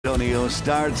Antonio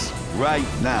starts right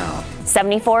now.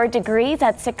 74 degrees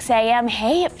at 6 a.m.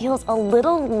 Hey, it feels a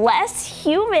little less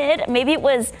humid. Maybe it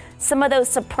was some of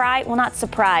those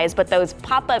but those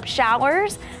pop-up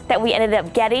showers that we ended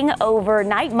up getting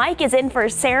overnight. Mike is in for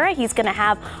Sarah. He's going to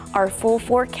have our full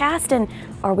forecast. And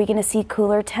are we going to see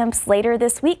cooler temps later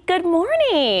this week? Good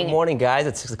morning. Good morning, guys.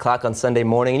 It's 6 o'clock on Sunday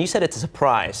morning. And you said it's a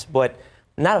surprise, but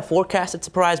not a forecasted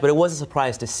surprise, but it was a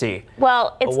surprise to see.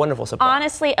 Well, it's a wonderful surprise.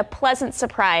 Honestly a pleasant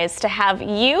surprise to have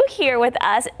you here with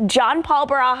us. John Paul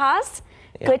Barajas,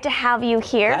 good to have you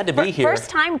here. Glad to be here. First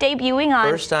time debuting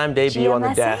on GMSA. On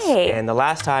the desk. And the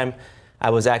last time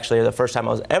the first time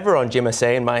I was ever on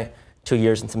GMSA in my 2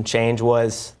 years and some change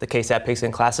was the KSAT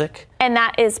Pigskin Classic. And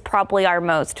that is probably our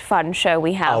most fun show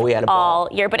we have all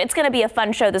year. But it's going to be a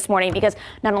fun show this morning because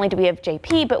not only do we have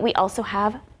JP, but we also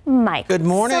have Mike. Good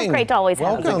morning. So great to always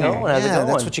have you. How's it going?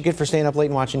 That's what you get for staying up late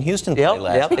and watching Houston play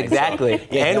last night. Exactly.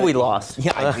 And we lost.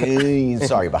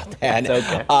 Sorry about that.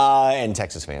 Okay. And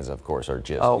Texas fans, of course, are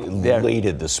just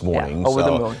elated this morning. Over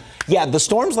the moon. Yeah, the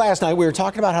storms last night, we were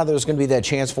talking about how there was going to be that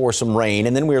chance for some rain,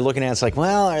 and then we were looking at it, it's like,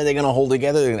 well, are they going to hold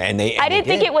together? And I didn't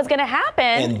think it was going to happen.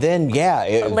 And then,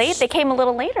 they came a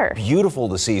little later. Beautiful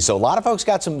to see. So a lot of folks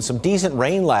got some decent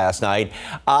rain last night.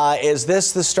 Is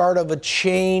this the start of a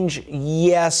change?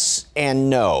 Yes and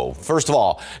no. First of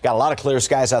all, got a lot of clear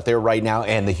skies out there right now,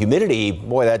 and the humidity,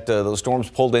 boy, those storms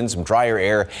pulled in some drier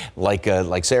air. Like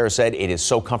Sarah said, it is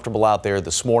so comfortable out there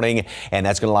this morning, and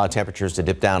that's going to allow temperatures to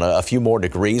dip down a few more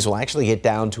degrees. We'll actually get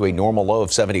down to a normal low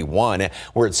of 71.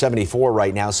 We're at 74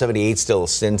 right now, 78 still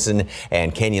Stinson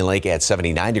and Canyon Lake at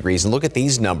 79 degrees. And look at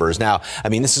these numbers. Now, I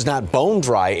mean, this is not bone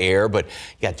dry air, but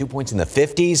you got dew points in the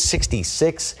 50s,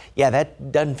 66. Yeah,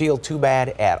 that doesn't feel too bad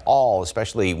at all,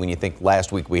 especially when you think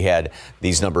last week we had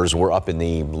these numbers were up in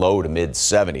the low to mid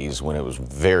 70s when it was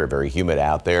very, very humid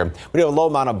out there. We have a low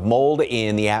amount of mold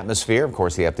in the atmosphere. Of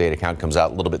course, the updated count comes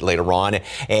out a little bit later on.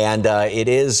 And it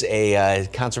is a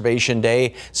conservation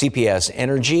day. CPS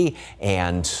Energy,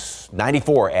 and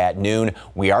 94 at noon.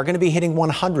 We are going to be hitting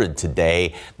 100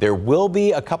 today. There will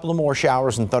be a couple of more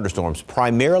showers and thunderstorms,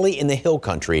 primarily in the hill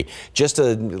country. Just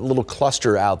a little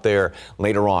cluster out there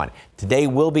later on. Today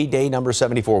will be day number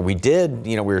 74. We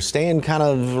were staying kind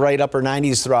of right upper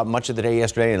 90s throughout much of the day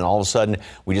yesterday, and all of a sudden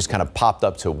we just kind of popped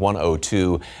up to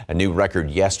 102, a new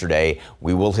record yesterday.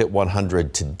 We will hit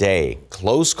 100 today.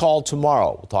 Close call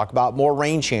tomorrow. We'll talk about more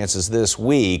rain chances this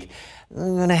week.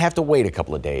 I'm going to have to wait a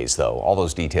couple of days, though. All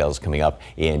those details coming up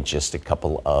in just a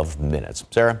couple of minutes.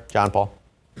 Sarah, John Paul.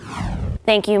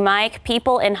 Thank you, Mike.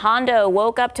 People in Hondo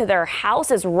woke up to their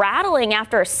houses rattling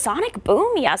after a sonic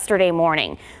boom yesterday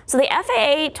morning. So the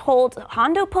FAA told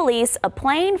Hondo police a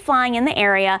plane flying in the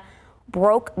area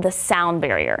broke the sound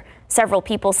barrier. Several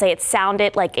people say it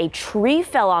sounded like a tree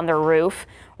fell on their roof.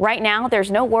 Right now, there's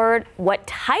no word what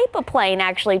type of plane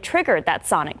actually triggered that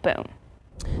sonic boom.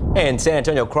 And San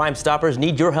Antonio Crime Stoppers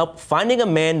need your help finding a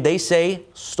man they say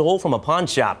stole from a pawn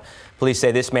shop. Police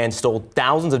say this man stole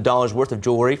thousands of dollars worth of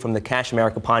jewelry from the Cash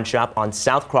America pawn shop on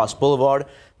South Cross Boulevard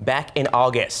back in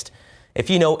August. If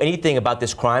you know anything about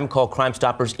this crime, call Crime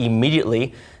Stoppers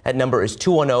immediately. That number is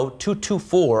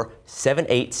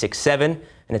 210-224-7867, and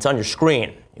it's on your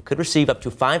screen. You could receive up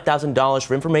to $5,000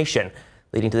 for information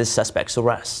leading to this suspect's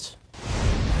arrest.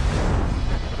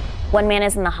 One man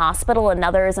is in the hospital,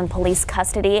 another is in police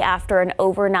custody after an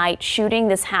overnight shooting.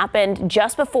 This happened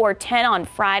just before 10 on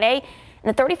Friday in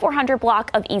the 3400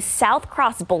 block of East South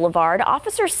Cross Boulevard.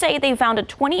 Officers say they found a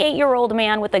 28-year-old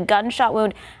man with a gunshot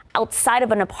wound outside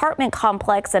of an apartment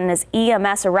complex, and as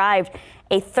EMS arrived,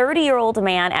 a 30-year-old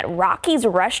man at Rocky's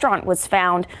restaurant was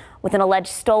found with an alleged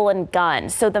stolen gun.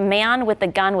 So the man with the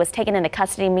gun was taken into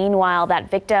custody. Meanwhile, that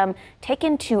victim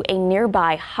taken to a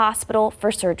nearby hospital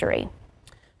for surgery.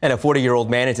 And a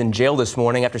 40-year-old man is in jail this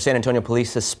morning after San Antonio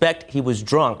police suspect he was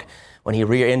drunk when he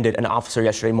rear-ended an officer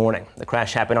yesterday morning. The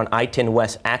crash happened on I-10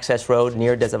 West Access Road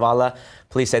near Dezavala.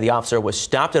 Police say the officer was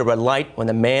stopped at a red light when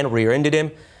the man rear-ended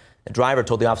him. The driver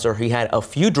told the officer he had a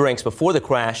few drinks before the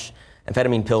crash.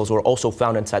 Amphetamine pills were also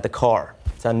found inside the car.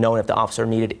 It's unknown if the officer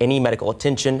needed any medical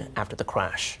attention after the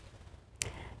crash.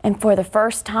 And for the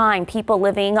first time, people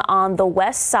living on the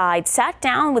west side sat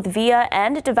down with VIA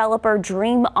and developer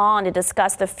Dream On to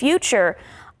discuss the future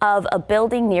of a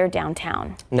building near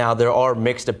downtown. Now, there are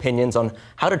mixed opinions on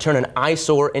how to turn an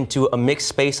eyesore into a mixed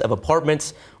space of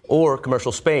apartments or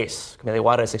commercial space. Camila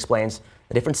Juarez explains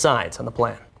the different sides on the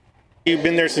plan. You've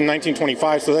been there since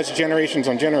 1925, so that's generations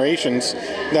on generations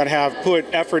that have put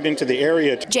effort into the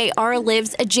area. JR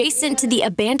lives adjacent to the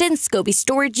abandoned Scobie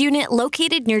storage unit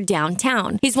located near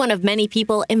downtown. He's one of many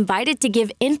people invited to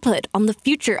give input on the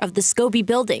future of the Scobie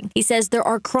building. He says there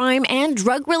are crime and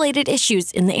drug-related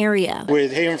issues in the area.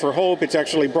 With Haven for Hope, it's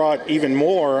actually brought even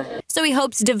more. So he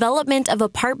hopes development of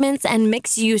apartments and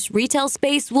mixed-use retail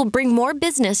space will bring more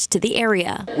business to the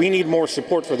area. We need more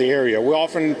support for the area. We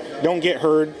often don't get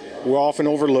heard. We're often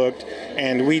overlooked,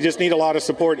 and we just need a lot of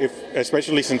support,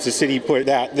 especially since the city put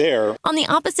that there. On the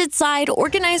opposite side,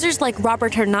 organizers like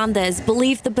Robert Hernandez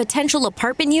believe the potential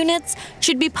apartment units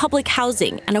should be public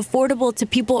housing and affordable to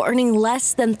people earning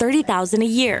less than $30,000 a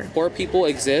year. Poor people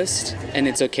exist, and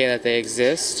it's okay that they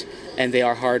exist, and they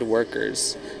are hard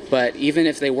workers. But even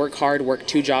if they work hard, work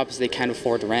 2 jobs, they can't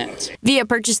afford rent. Via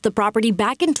purchased the property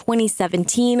back in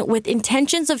 2017 with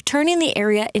intentions of turning the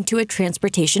area into a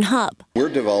transportation hub. We're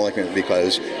developing it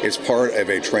because it's part of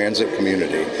a transit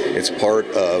community. It's part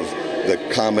of the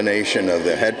combination of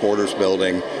the headquarters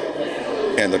building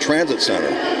and the transit center,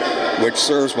 which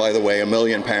serves, by the way, 1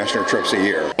 million passenger trips a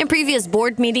year. In previous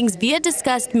board meetings, VIA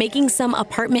discussed making some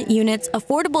apartment units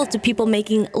affordable to people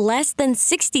making less than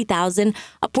 $60,000,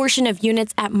 a portion of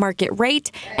units at market rate,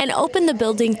 and open the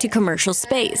building to commercial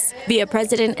space. VIA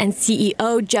President and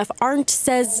CEO Jeff Arndt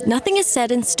says nothing is set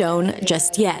in stone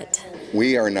just yet.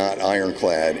 We are not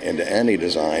ironclad into any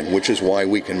design, which is why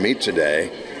we can meet today,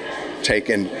 take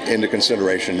into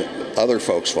consideration other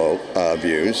folks'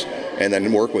 views, and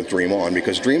then work with Dream On,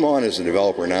 because Dream On is a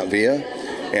developer, not VIA.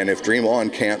 And if Dream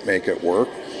On can't make it work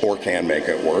or can make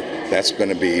it work, that's going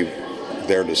to be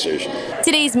their decision.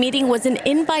 Today's meeting was an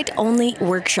invite-only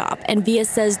workshop, and VIA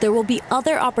says there will be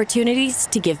other opportunities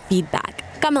to give feedback.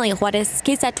 Camelia Juarez,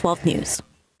 KSAT 12 News.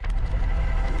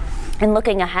 And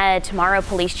looking ahead, tomorrow,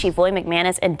 Police Chief Willie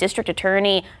McManus and District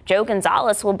Attorney Joe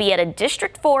Gonzalez will be at a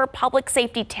District 4 Public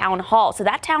Safety Town Hall. So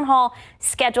that town hall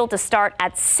scheduled to start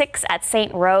at 6 at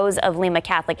St. Rose of Lima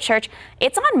Catholic Church.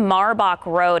 It's on Marbach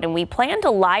Road, and we plan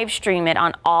to live stream it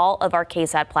on all of our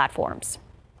KSAT platforms.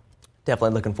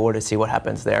 Definitely looking forward to see what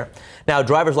happens there. Now,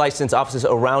 driver's license offices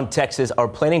around Texas are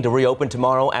planning to reopen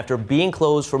tomorrow after being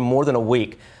closed for more than a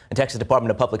week. The Texas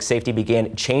Department of Public Safety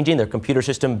began changing their computer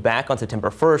system back on September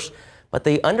 1st, but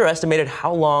they underestimated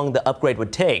how long the upgrade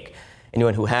would take.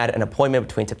 Anyone who had an appointment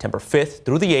between September 5th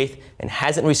through the 8th and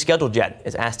hasn't rescheduled yet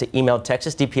is asked to email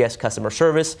Texas DPS customer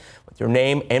service with your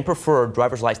name and preferred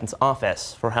driver's license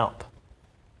office for help.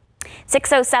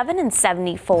 607 and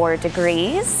 74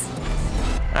 degrees.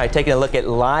 All right, taking a look at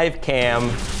live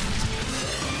cam.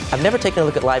 I've never taken a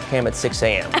look at live cam at 6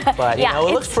 a.m., but yeah,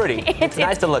 it looks pretty. It's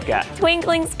nice to look at.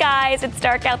 Twinkling skies, it's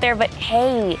dark out there, but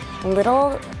hey,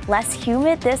 little less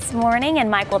humid this morning,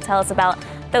 and Mike will tell us about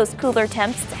those cooler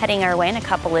temps heading our way in a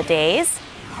couple of days.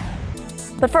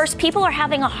 But first, people are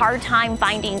having a hard time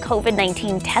finding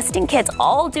COVID-19 testing kits,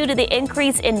 all due to the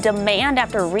increase in demand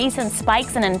after recent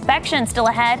spikes in infection. Still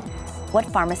ahead, what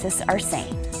pharmacists are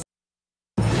saying.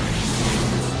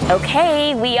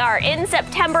 Okay, we are in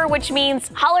September, which means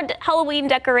Halloween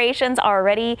decorations are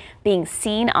already being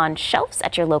seen on shelves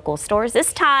at your local stores,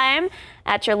 this time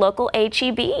at your local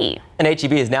H-E-B. And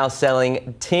H-E-B is now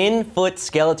selling 10-foot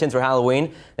skeletons for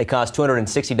Halloween. They cost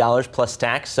 $260 plus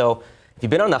tax. So if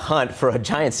you've been on the hunt for a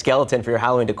giant skeleton for your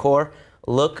Halloween decor,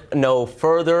 look no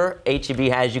further. H-E-B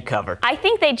has you covered. I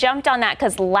think they jumped on that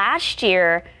because last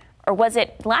year, or was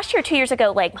it last year or 2 years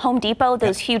ago, like Home Depot,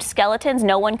 those huge skeletons,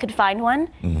 no one could find one?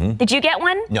 Mm-hmm. Did you get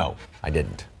one? No, I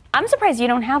didn't. I'm surprised you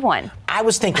don't have one. I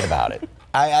was thinking about it.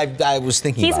 I was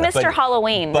thinking about it. He's Mr.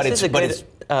 Halloween. But it's a good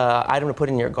item to put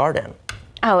in your garden.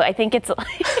 Oh, I think it's...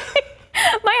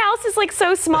 My house is like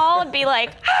so small, it'd be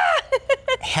like,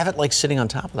 Have it like sitting on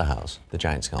top of the house, the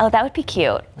giant skeleton. Oh, that would be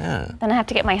cute. Yeah. Then I have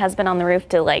to get my husband on the roof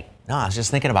to like... No, I was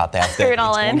just thinking about that. Screw it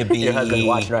all in. Your husband's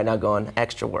watching right now going,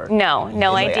 extra work. No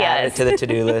Add ideas. it to the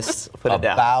to-do list. Put it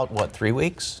down. About, what, 3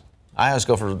 weeks? I always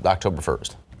go for October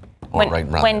 1st.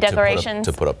 When decorations?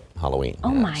 To put up Halloween. Oh,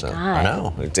 my God. I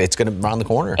know. It's going to be around the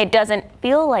corner. It doesn't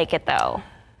feel like it, though.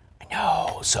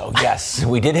 No, so yes,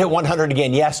 we did hit 100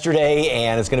 again yesterday,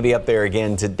 and it's going to be up there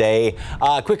again today.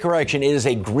 Quick correction, it is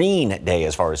a green day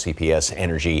as far as CPS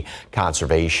energy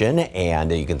conservation,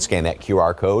 and you can scan that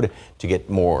QR code to get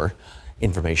more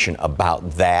information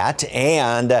about that.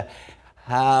 And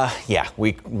yeah,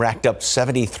 we racked up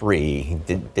 73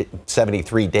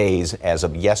 days as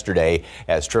of yesterday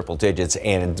as triple digits,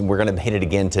 and we're going to hit it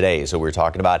again today. So we're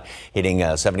talking about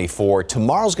hitting 74.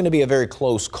 Tomorrow's going to be a very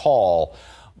close call.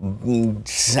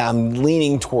 I'm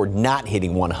leaning toward not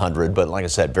hitting 100, but like I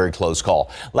said, very close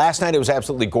call. Last night it was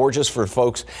absolutely gorgeous for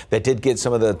folks that did get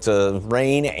some of that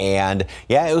rain, and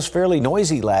yeah, it was fairly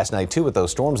noisy last night too with those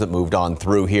storms that moved on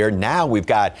through here. Now we've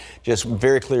got just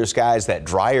very clear skies, that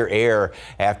drier air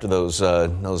after those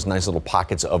nice little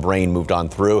pockets of rain moved on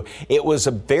through. It was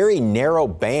a very narrow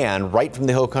band right from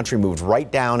the hill country, moved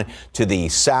right down to the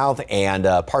south, and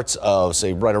parts of,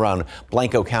 say, right around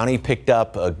Blanco County picked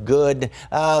up a good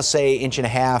say inch and a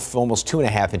half, almost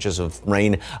 2.5 inches of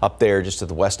rain up there just to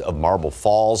the west of Marble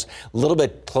Falls. A little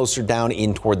bit closer down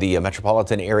in toward the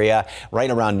metropolitan area,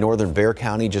 right around northern Bexar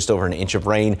County, just over an inch of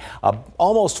rain,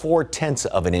 almost 0.4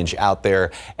 of an inch out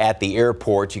there at the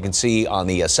airport. You can see on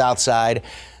the south side,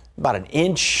 about an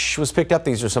inch was picked up.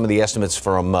 These are some of the estimates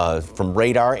from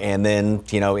radar, and then,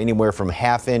 you know, anywhere from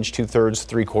 1/2 inch, 2/3,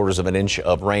 3/4 of an inch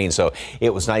of rain. So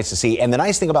it was nice to see. And the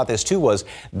nice thing about this too was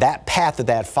that path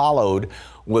that followed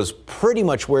was pretty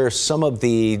much where some of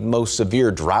the most severe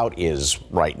drought is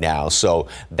right now. So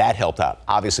that helped out.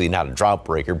 Obviously not a drought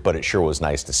breaker, but it sure was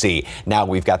nice to see. Now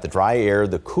we've got the dry air,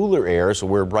 the cooler air, so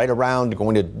we're right around,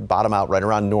 going to bottom out right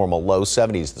around normal, low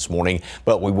 70s this morning,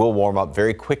 but we will warm up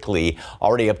very quickly,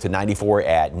 already up to 94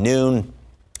 at noon.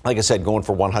 Like I said, going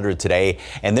for 100 today,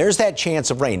 and there's that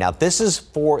chance of rain. Now this is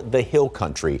for the hill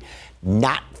country,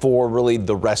 not for really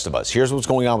the rest of us. Here's what's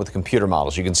going on with the computer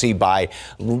models. You can see by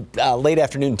late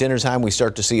afternoon, dinner time, we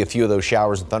start to see a few of those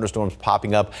showers and thunderstorms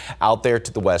popping up out there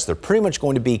to the west. They're pretty much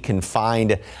going to be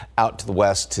confined out to the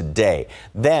west today.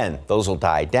 Then those will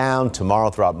die down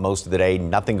tomorrow throughout most of the day.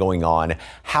 Nothing going on.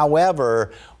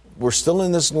 However, we're still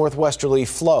in this northwesterly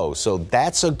flow, so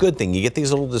that's a good thing. You get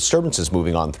these little disturbances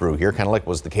moving on through here, kind of like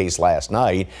was the case last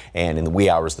night and in the wee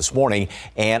hours this morning.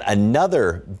 And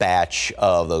another batch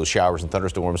of those showers and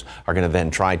thunderstorms are going to then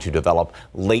try to develop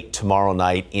late tomorrow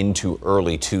night into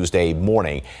early Tuesday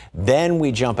morning. Then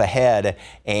we jump ahead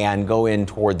and go in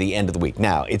toward the end of the week.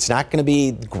 Now, it's not going to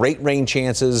be great rain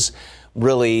chances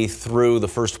really through the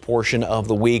first portion of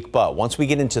the week, but once we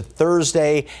get into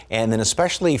Thursday and then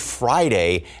especially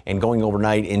Friday and going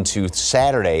overnight into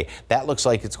Saturday, that looks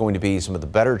like it's going to be some of the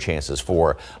better chances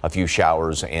for a few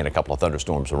showers and a couple of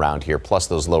thunderstorms around here, plus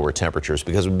those lower temperatures,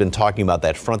 because we've been talking about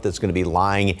that front that's going to be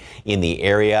lying in the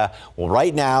area. Well,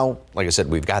 right now, like I said,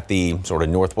 we've got the sort of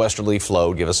northwesterly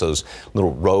flow, give us those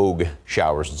little rogue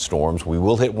showers and storms. We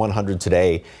will hit 100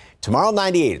 today. Tomorrow,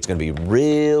 98. It's going to be a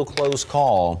real close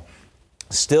call.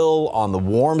 Still on the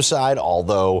warm side,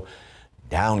 although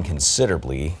down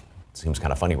considerably. Seems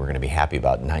kind of funny. We're going to be happy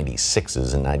about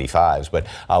 96s and 95s, but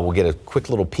we'll get a quick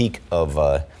little peek of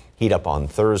heat up on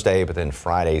Thursday, but then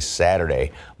Friday,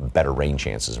 Saturday, better rain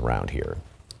chances around here.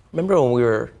 Remember when we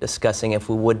were discussing if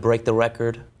we would break the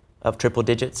record of triple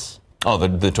digits? Oh,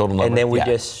 the total number? And then we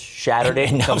just shattered it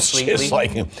completely. Just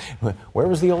like, where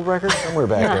was the old record? Somewhere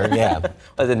back there, yeah.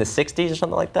 Was it in the 60s or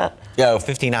something like that? Yeah,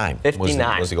 59.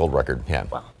 59. Was the old record, yeah.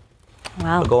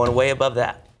 Wow. We're going way above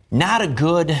that. Not a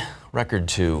good record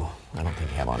to, I don't think,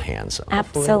 have on hand. So.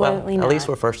 Absolutely not. At least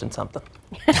we're first in something.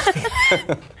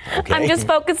 Okay. I'm just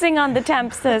focusing on the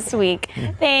temps this week.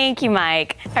 Thank you,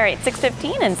 Mike. All right,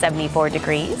 6:15 and 74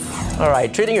 degrees. All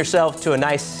right, treating yourself to a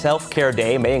nice self-care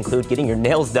day may include getting your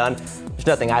nails done. There's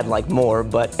nothing I'd like more,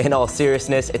 but in all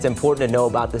seriousness, it's important to know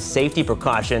about the safety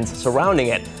precautions surrounding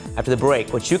it after the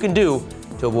break, what you can do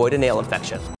to avoid a nail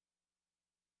infection.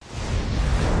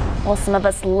 Well, some of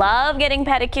us love getting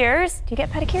pedicures. Do you get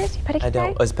pedicures? I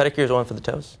don't. Is pedicures one for the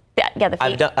toes? Yeah, the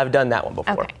feet. I've done that one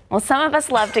before. Okay. Well, some of us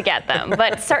love to get them,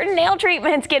 but certain nail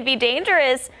treatments can be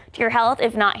dangerous to your health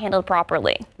if not handled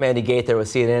properly. Mandy Gaither with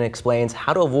CNN explains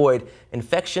how to avoid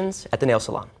infections at the nail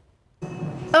salon.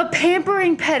 A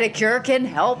pampering pedicure can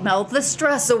help melt the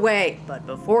stress away. But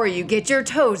before you get your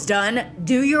toes done,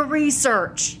 do your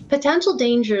research. Potential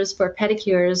dangers for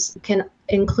pedicures can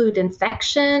include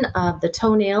infection of the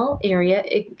toenail area.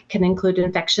 It can include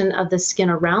infection of the skin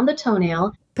around the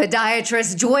toenail.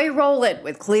 Podiatrist Joy Rowland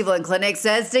with Cleveland Clinic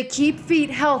says to keep feet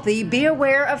healthy, be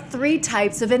aware of 3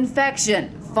 types of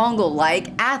infection. Fungal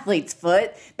like athlete's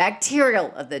foot,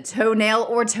 bacterial of the toenail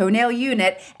or toenail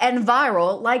unit, and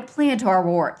viral like plantar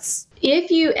warts.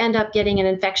 If you end up getting an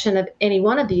infection of any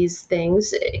one of these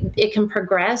things, it can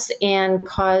progress and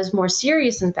cause more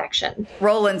serious infection.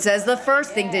 Rowland says the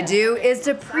first thing to do is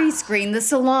to pre-screen the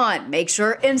salon. Make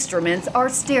sure instruments are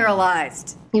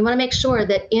sterilized. You want to make sure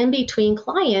that in between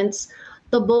clients,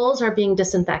 the bowls are being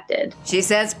disinfected. She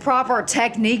says proper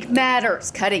technique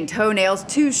matters. Cutting toenails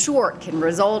too short can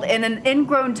result in an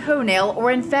ingrown toenail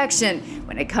or infection.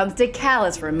 When it comes to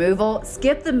callus removal,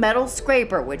 skip the metal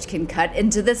scraper, which can cut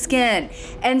into the skin,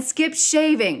 and skip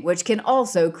shaving, which can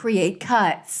also create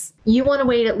cuts. You want to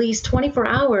wait at least 24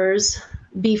 hours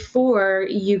before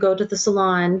you go to the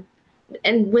salon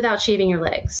and without shaving your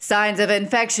legs. Signs of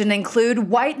infection include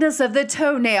whiteness of the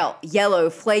toenail, yellow,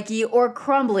 flaky, or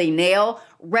crumbly nail,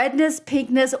 redness,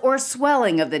 pinkness, or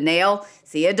swelling of the nail.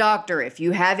 See a doctor if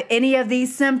you have any of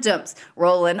these symptoms.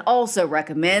 Roland also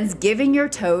recommends giving your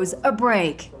toes a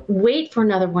break. Wait for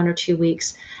another 1 or 2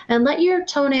 weeks and let your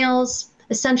toenails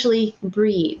essentially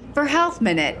breathe. For Health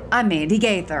Minute, I'm Mandy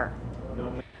Gaither.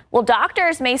 Well,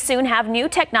 doctors may soon have new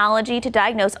technology to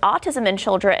diagnose autism in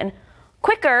children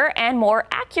quicker and more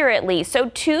accurately. So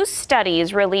 2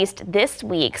 studies released this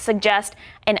week suggest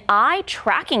an eye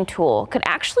tracking tool could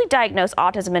actually diagnose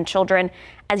autism in children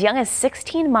as young as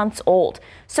 16 months old.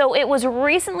 So it was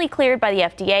recently cleared by the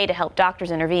FDA to help doctors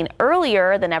intervene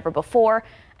earlier than ever before.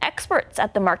 Experts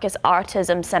at the Marcus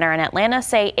Autism Center in Atlanta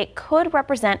say it could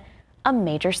represent a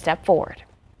major step forward.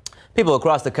 People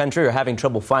across the country are having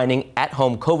trouble finding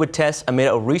at-home COVID tests amid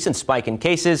a recent spike in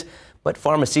cases. But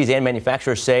pharmacies and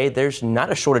manufacturers say there's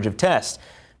not a shortage of tests.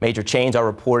 Major chains are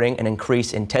reporting an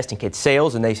increase in testing kit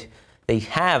sales, and they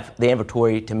have the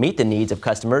inventory to meet the needs of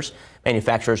customers.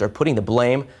 Manufacturers are putting the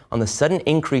blame on the sudden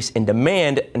increase in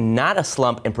demand, not a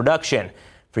slump in production.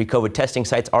 Free COVID testing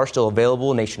sites are still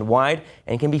available nationwide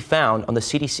and can be found on the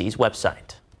CDC's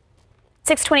website.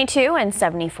 622 and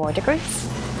 74 degrees.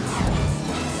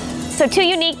 So 2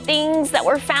 unique things that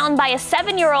were found by a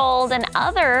 7-year-old and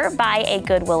other by a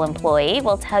Goodwill employee.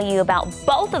 We'll tell you about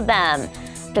both of them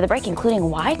after the break,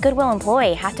 including why a Goodwill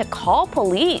employee had to call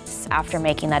police after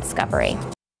making that discovery.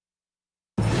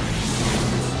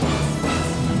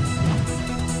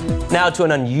 Now to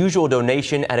an unusual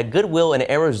donation at a Goodwill in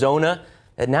Arizona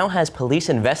that now has police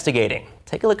investigating.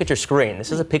 Take a look at your screen.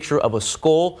 This is a picture of a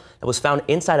skull that was found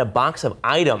inside a box of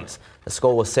items. The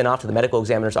skull was sent off to the medical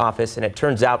examiner's office, and it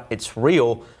turns out it's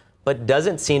real, but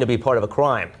doesn't seem to be part of a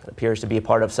crime. It appears to be a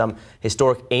part of some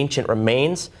historic ancient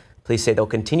remains. Police say they'll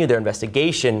continue their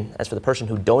investigation. As for the person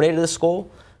who donated the skull,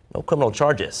 no criminal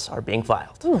charges are being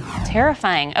filed. Ooh,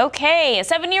 terrifying. Okay, a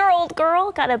 7-year-old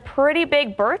girl got a pretty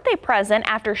big birthday present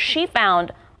after she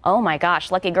found, oh my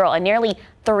gosh, lucky girl, a nearly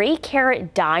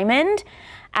 3-carat diamond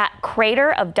at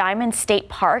Crater of Diamond State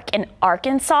Park in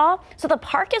Arkansas. So the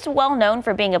park is well known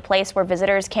for being a place where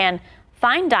visitors can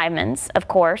find diamonds. Of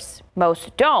course,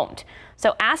 most don't.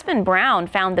 So Aspen Brown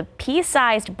found the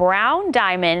pea-sized brown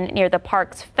diamond near the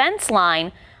park's fence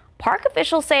line. Park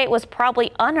officials say it was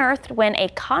probably unearthed when a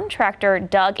contractor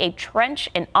dug a trench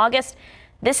in August.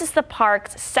 This is the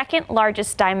park's 2nd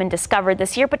largest diamond discovered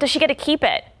this year, but does she get to keep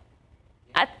it?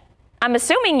 I'm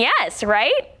assuming yes,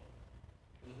 right?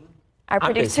 Our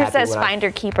producer says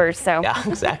finder keepers, so. Yeah,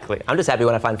 exactly. I'm just happy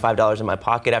when I find $5 in my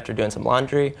pocket after doing some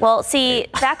laundry. Well, see,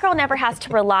 that girl never has to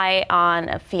rely on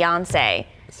a fiance.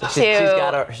 So she's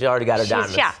already got her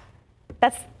diamonds. Yeah,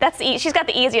 she's got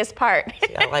the easiest part.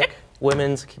 See, I like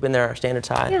women's keeping their standards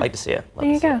high. Yeah. I like to see it.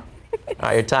 There you go. All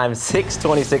right, your time is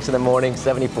 6:26 in the morning,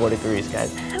 74 degrees,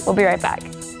 guys. We'll be right back.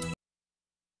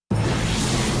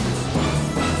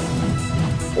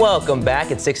 Welcome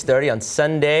back at 6:30 on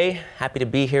Sunday. Happy to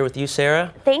be here with you,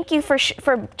 Sarah. Thank you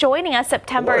for joining us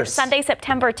Sunday,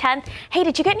 September 10th. Hey,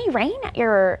 did you get any rain at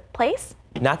your place?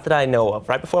 Not that I know of.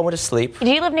 Right before I went to sleep. Do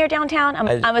you live near downtown?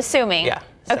 I'm assuming. Yeah.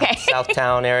 Okay.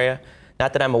 Southtown area.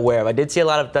 Not that I'm aware of. I did see a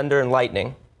lot of thunder and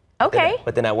lightning. Okay.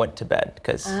 But then I went to bed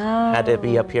because I had to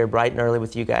be up here bright and early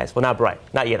with you guys. Well, not bright.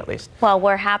 Not yet, at least. Well,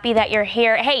 we're happy that you're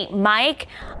here. Hey, Mike,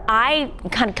 I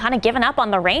kind of given up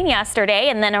on the rain yesterday,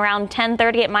 and then around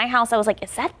 10:30 at my house, I was like,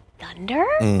 is that thunder?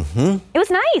 Mm-hmm. It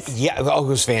was nice. Yeah, it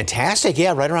was fantastic.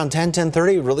 Yeah, right around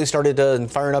 10:30, it really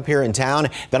started firing up here in town.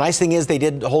 The nice thing is they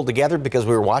did hold together because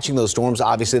we were watching those storms,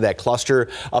 obviously that cluster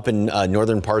up in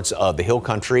northern parts of the hill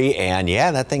country. And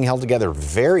yeah, that thing held together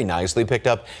very nicely. Picked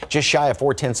up just shy of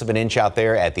 0.4 of an inch out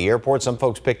there at the airport. Some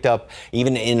folks picked up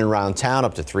even in and around town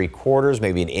up to 3/4,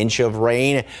 maybe an inch of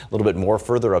rain, a little bit more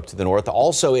further up to the north.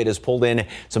 Also, it has pulled in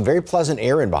some very pleasant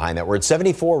air in behind that. We're at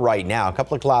 74 right now, a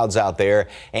couple of clouds out there,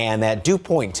 and that dew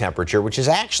point temperature, which has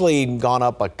actually gone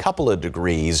up a couple of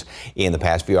degrees in the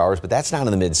past few hours, but that's down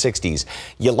in the mid-60s.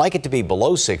 You like it to be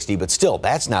below 60, but still,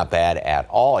 that's not bad at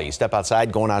all. You step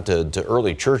outside, going out to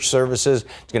early church services,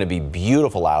 it's going to be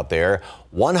beautiful out there.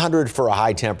 100 for a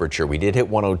high temperature. We did hit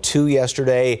 102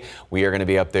 yesterday. We are going to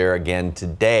be up there again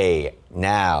today.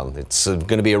 Now, it's going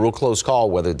to be a real close call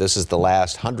whether this is the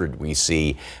last 100 we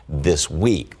see this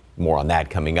week. More on that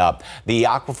coming up. The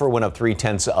aquifer went up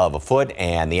 0.3 of a foot,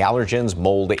 and the allergens,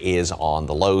 mold, is on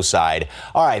the low side.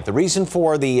 All right, the reason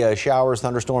for the showers,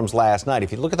 thunderstorms last night,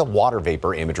 if you look at the water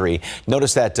vapor imagery,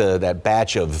 notice that that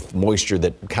batch of moisture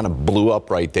that kind of blew up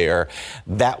right there.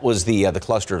 That was the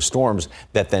cluster of storms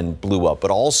that then blew up.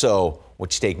 But also,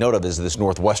 what you take note of is this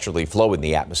northwesterly flow in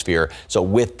the atmosphere. So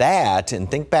with that, and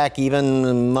think back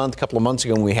even a couple of months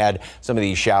ago when we had some of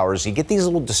these showers, you get these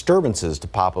little disturbances to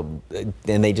pop up,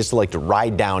 and they just like to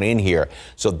ride down in here.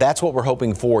 So that's what we're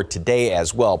hoping for today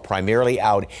as well, primarily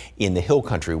out in the hill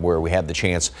country where we have the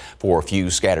chance for a few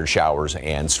scattered showers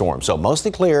and storms. So mostly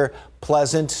clear,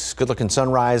 pleasant, good-looking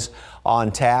sunrise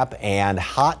on tap, and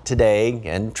hot today,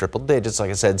 and triple digits, like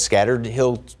I said,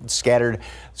 scattered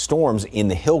storms in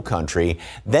the hill country.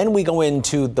 Then we go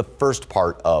into the first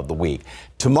part of the week.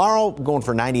 Tomorrow, going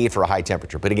for 98 for a high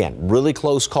temperature, but again, really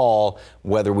close call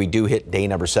whether we do hit day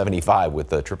number 75 with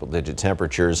the triple-digit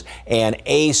temperatures, and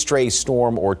a stray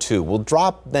storm or two. We'll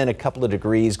drop then a couple of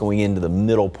degrees going into the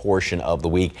middle portion of the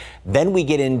week. Then we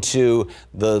get into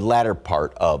the latter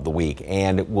part of the week,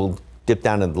 and we'll dip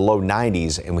down into the low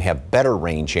 90s, and we have better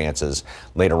rain chances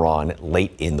later on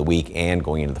late in the week and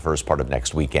going into the first part of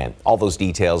next weekend. All those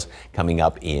details coming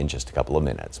up in just a couple of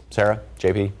minutes. Sarah,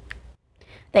 JP.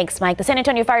 Thanks, Mike. The San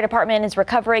Antonio Fire Department is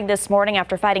recovering this morning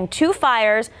after fighting two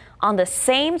fires on the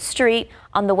same street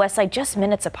on the west side just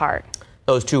minutes apart.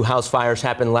 Those two house fires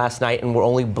happened last night and were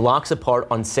only blocks apart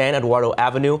on San Eduardo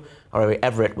Avenue. Our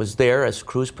Everett was there as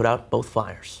crews put out both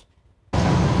fires.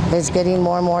 It's getting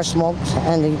more and more smoke,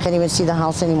 and you can't even see the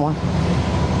house anymore.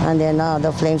 And then the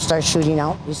flames start shooting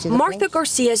out. You see the Martha flames?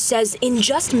 Garcia says in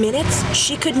just minutes,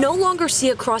 she could no longer see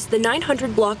across the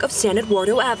 900 block of San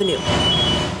Eduardo Avenue.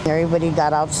 Everybody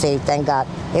got out safe, thank God.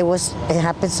 It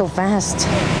happened so fast.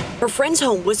 Her friend's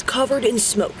home was covered in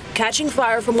smoke, catching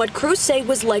fire from what crews say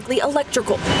was likely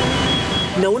electrical.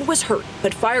 No one was hurt,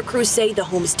 but fire crews say the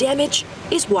home's damage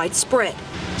is widespread.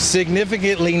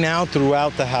 Significantly now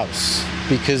throughout the house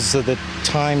because of the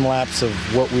time lapse of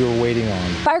what we were waiting on.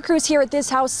 Fire crews here at this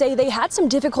house say they had some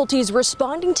difficulties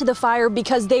responding to the fire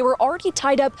because they were already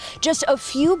tied up just a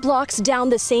few blocks down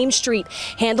the same street,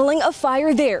 handling a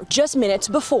fire there just minutes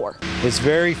before. It's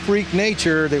very freak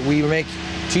nature that we make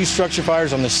two structure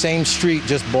fires on the same street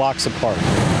just blocks apart.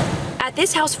 At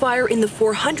this house fire in the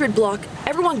 400 block,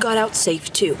 everyone got out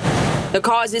safe too. The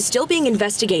cause is still being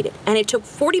investigated, and it took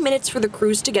 40 minutes for the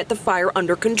crews to get the fire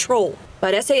under control.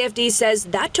 But SAFD says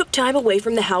that took time away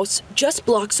from the house just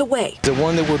blocks away. The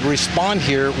one that would respond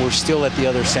here were still at the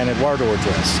other San Eduardo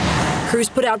address. Crews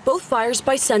put out both fires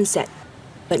by sunset,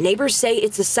 but neighbors say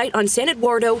it's a site on San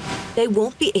Eduardo they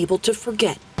won't be able to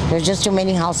forget. There's just too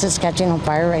many houses catching on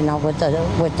fire right now with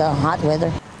the hot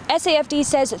weather. SAFD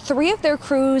says 3 of their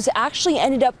crews actually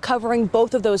ended up covering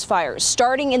both of those fires,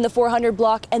 starting in the 400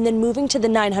 block and then moving to the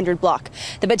 900 block.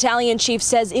 The battalion chief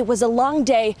says it was a long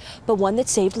day, but one that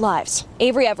saved lives.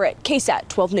 Avery Everett, KSAT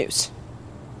 12 News.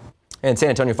 And San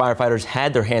Antonio firefighters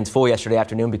had their hands full yesterday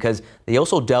afternoon because they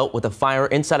also dealt with a fire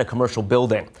inside a commercial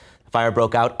building. The fire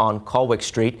broke out on Colwick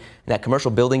Street, and that commercial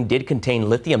building did contain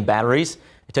lithium batteries.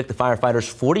 It took the firefighters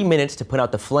 40 minutes to put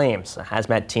out the flames. A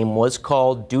hazmat team was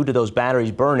called due to those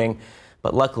batteries burning,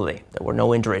 but luckily there were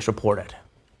no injuries reported.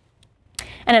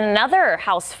 And another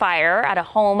house fire at a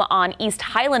home on East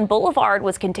Highland Boulevard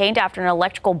was contained after an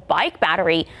electrical bike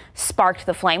battery sparked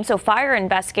the flame. So fire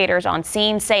investigators on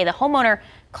scene say the homeowner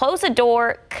closed the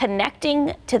door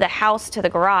connecting to the house to the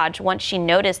garage once she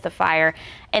noticed the fire.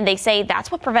 And they say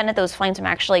that's what prevented those flames from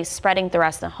actually spreading the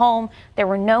rest of the home. There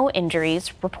were no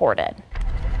injuries reported.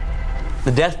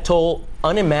 The death toll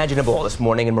unimaginable this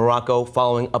morning in Morocco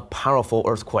following a powerful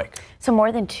earthquake. So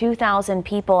more than 2,000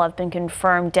 people have been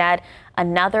confirmed dead,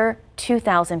 another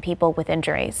 2,000 people with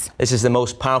injuries. This is the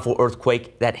most powerful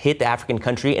earthquake that hit the African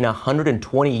country in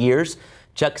 120 years.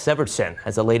 Chuck Severson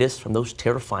has the latest from those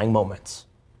terrifying moments.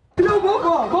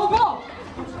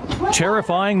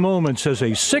 Terrifying moments as a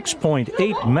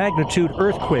 6.8 magnitude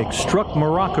earthquake struck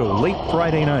Morocco late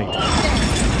Friday night.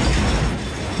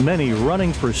 Many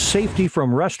running for safety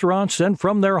from restaurants and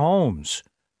from their homes.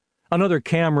 Another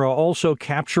camera also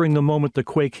capturing the moment the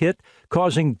quake hit,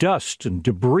 causing dust and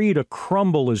debris to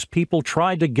crumble as people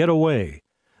tried to get away.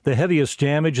 The heaviest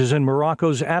damage is in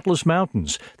Morocco's Atlas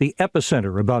Mountains, the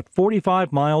epicenter about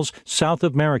 45 miles south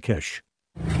of Marrakesh.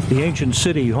 The ancient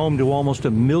city, home to almost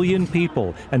 1 million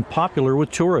people and popular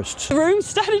with tourists. The room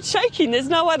started shaking. There's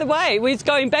no other way. We was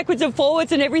going backwards and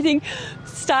forwards and everything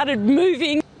started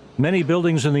moving. Many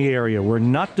buildings in the area were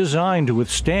not designed to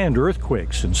withstand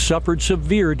earthquakes and suffered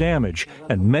severe damage,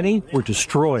 and many were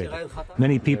destroyed.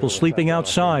 Many people sleeping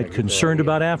outside, concerned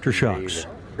about aftershocks.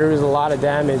 There was a lot of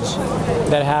damage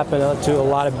that happened to a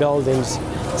lot of buildings.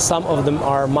 Some of them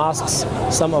are mosques,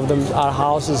 some of them are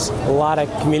houses. A lot of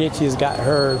communities got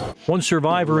hurt. One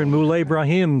survivor in Moulay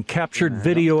Ibrahim captured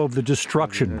video of the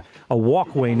destruction. A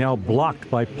walkway now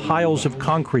blocked by piles of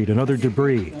concrete and other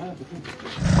debris.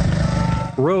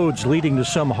 Roads leading to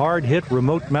some hard-hit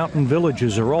remote mountain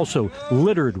villages are also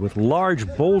littered with large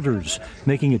boulders,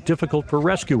 making it difficult for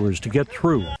rescuers to get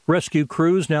through. Rescue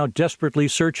crews now desperately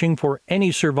searching for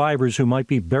any survivors who might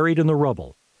be buried in the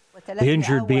rubble. The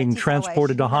injured being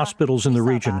transported to hospitals in the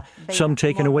region, some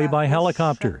taken away by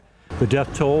helicopter. The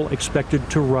death toll expected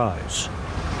to rise.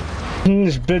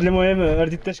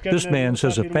 This man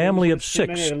says a family of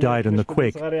 6 died in the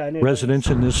quake. Residents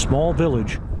in this small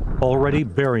village already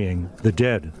burying the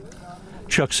dead.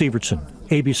 Chuck Sievertson,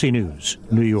 ABC News,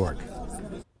 New York.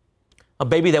 A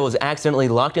baby that was accidentally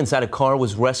locked inside a car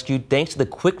was rescued thanks to the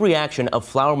quick reaction of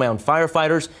Flower Mound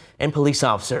firefighters and police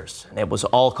officers. And it was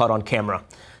all caught on camera.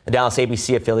 The Dallas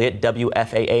ABC affiliate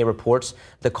WFAA reports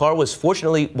the car was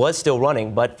still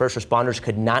running, but first responders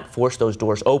could not force those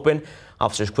doors open.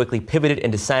 Officers quickly pivoted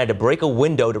and decided to break a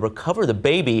window to recover the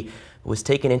baby, who was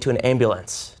taken into an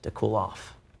ambulance to cool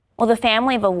off. Well, the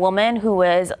family of a woman who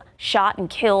was shot and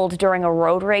killed during a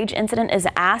road rage incident is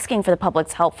asking for the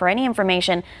public's help for any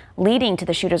information leading to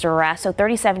the shooter's arrest. So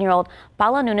 37-year-old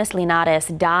Paula Nunes Linares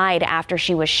died after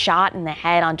she was shot in the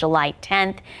head on July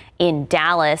 10th in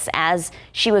Dallas as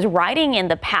she was riding in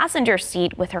the passenger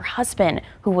seat with her husband,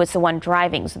 who was the one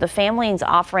driving. So the family is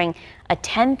offering a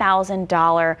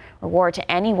 $10,000 reward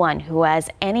to anyone who has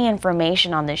any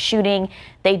information on this shooting.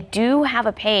 They do have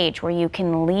a page where you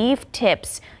can leave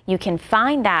tips. You can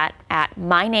find that at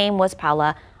My Name Was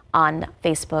Paula on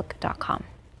Facebook.com.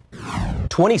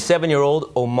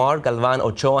 27-year-old Omar Galvan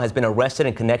Ochoa has been arrested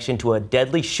in connection to a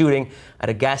deadly shooting at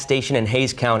a gas station in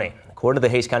Hays County. According to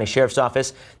the Hays County Sheriff's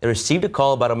Office, they received a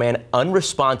call about a man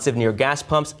unresponsive near gas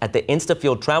pumps at the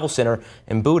Instafield Travel Center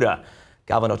in Buda.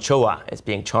 Galvan Ochoa is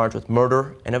being charged with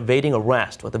murder and evading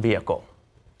arrest with a vehicle.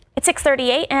 It's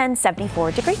 6:38 and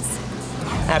 74 degrees.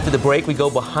 After the break, we go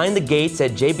behind the gates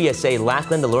at JBSA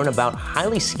Lackland to learn about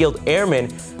highly skilled airmen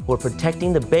who are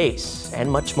protecting the base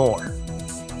and much more.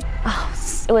 Oh,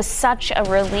 it was such a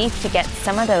relief to get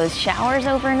some of those showers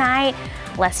overnight.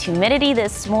 Less humidity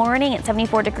this morning at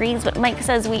 74 degrees, but Mike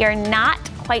says we are not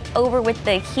quite over with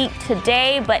the heat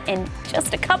today, but in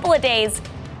just a couple of days,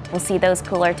 we'll see those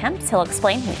cooler temps. He'll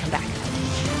explain when we come back.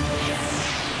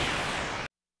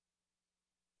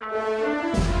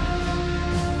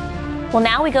 Well,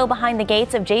 now we go behind the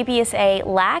gates of JBSA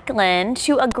Lackland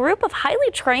to a group of highly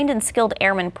trained and skilled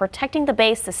airmen protecting the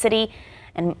base, the city,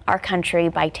 and our country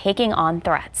by taking on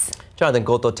threats. Jonathan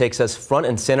Cotto takes us front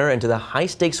and center into the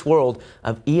high-stakes world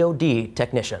of EOD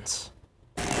technicians.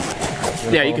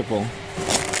 Yeah, you can pull.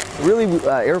 Really,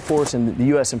 Air Force and the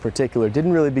U.S. in particular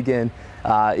didn't really begin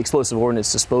explosive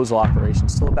ordnance disposal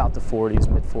operations till about the 40s,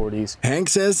 mid-40s. Hank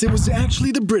says it was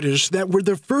actually the British that were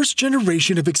the first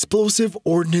generation of explosive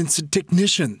ordnance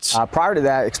technicians. Prior to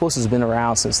that, explosives have been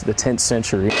around since the 10th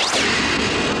century.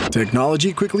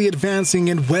 Technology quickly advancing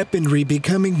and weaponry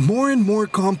becoming more and more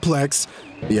complex,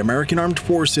 the American Armed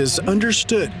Forces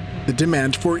understood the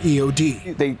demand for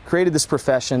EOD. They created this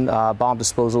profession, bomb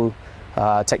disposal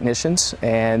technicians,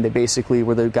 and they basically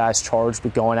were the guys charged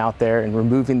with going out there and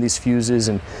removing these fuses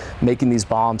and making these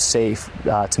bombs safe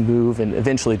to move and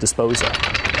eventually dispose of.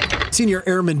 Senior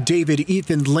Airman David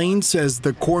Ethan Lane says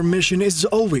the core mission is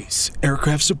always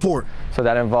aircraft support. So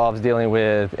that involves dealing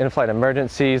with in-flight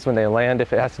emergencies when they land.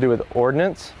 If it has to do with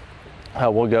ordnance,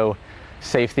 we'll go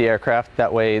safe the aircraft.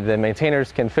 That way the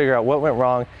maintainers can figure out what went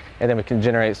wrong, and then we can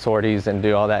generate sorties and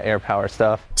do all that air power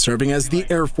stuff. Serving as the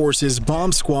Air Force's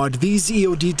bomb squad, these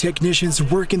EOD technicians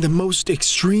work in the most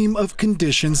extreme of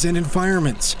conditions and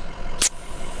environments.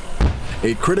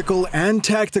 A critical and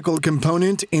tactical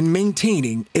component in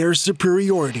maintaining air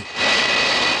superiority.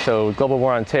 So Global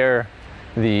War on Terror,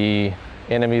 the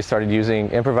enemy started using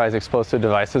improvised explosive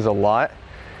devices a lot,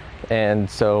 and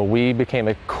so we became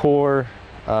a core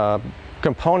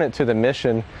component to the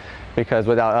mission, because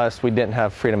without us we didn't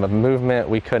have freedom of movement.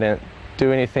 We couldn't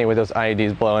do anything with those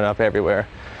IEDs blowing up everywhere.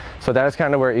 So that is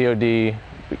kind of where EOD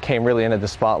came really into the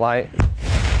spotlight.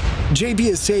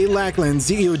 JBSA Lackland's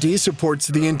EOD supports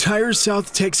the entire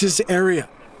South Texas area,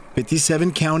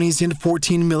 57 counties and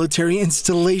 14 military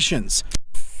installations.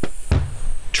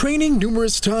 training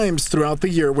numerous times throughout the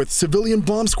year with civilian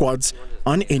bomb squads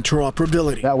on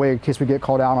interoperability. That way, in case we get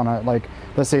called out on a, like,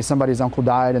 let's say somebody's uncle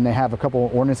died and they have a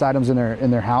couple ordnance items in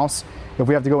their house. If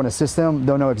we have to go and assist them,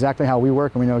 they'll know exactly how we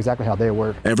work and we know exactly how they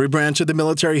work. Every branch of the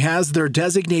military has their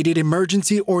designated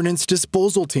emergency ordnance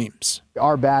disposal teams.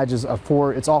 Our badge is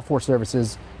it's all 4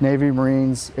 services: Navy,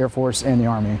 Marines, Air Force, and the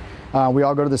Army. We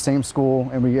all go to the same school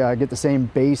and we get the same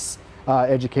base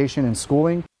education and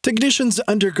schooling. Technicians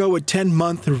undergo a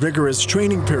 10-month rigorous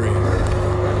training period.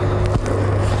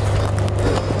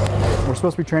 We're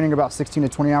supposed to be training about 16 to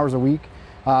 20 hours a week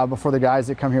before the guys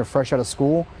that come here fresh out of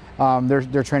school.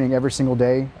 They're training every single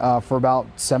day for about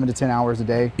 7 to 10 hours a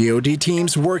day. EOD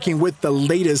teams working with the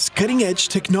latest cutting-edge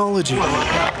technology.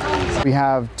 We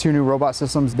have 2 new robot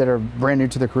systems that are brand new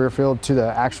to the career field, to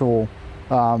the actual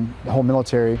whole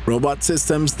military. Robot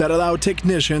systems that allow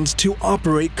technicians to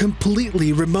operate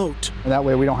completely remote. And that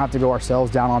way we don't have to go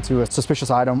ourselves down onto a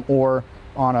suspicious item or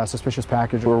on a suspicious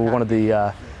package. We're one of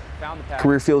the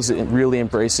career fields that really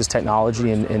embraces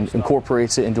technology and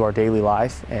incorporates it into our daily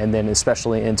life, and then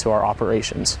especially into our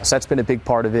operations. So that's been a big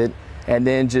part of it. And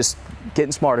then just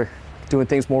getting smarter, doing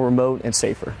things more remote and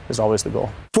safer is always the goal.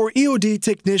 For EOD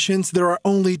technicians, there are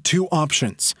only 2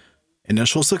 options: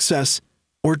 initial success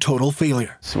or total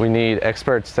failure. So we need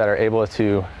experts that are able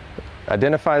to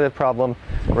identify the problem,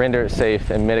 render it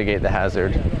safe, and mitigate the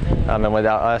hazard. And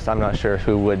without us, I'm not sure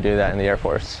who would do that in the Air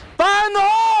Force. Find the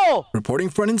hole!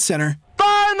 Reporting front and center,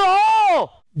 find the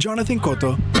hole! Jonathan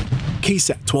Cotto,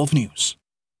 KSAT 12 News.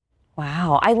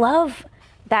 Wow, I love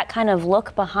that kind of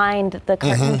look behind the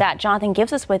curtain that Jonathan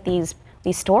gives us with these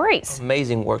stories.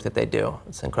 Amazing work that they do.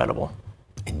 It's incredible.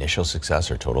 Initial success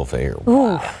or total failure.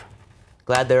 Wow.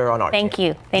 Glad they're on our Thank team.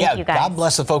 you. Thank you, guys. God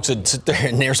bless the folks that sit there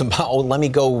and there's some, oh, let me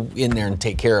go in there and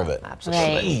take care of it.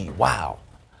 Absolutely. Right. Wow.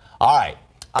 All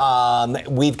right.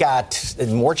 We've got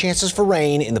more chances for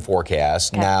rain in the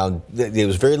forecast. Okay. Now, it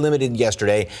was very limited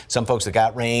yesterday. Some folks that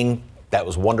got rain, that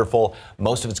was wonderful.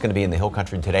 Most of it's going to be in the hill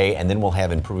country today, and then we'll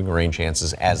have improving rain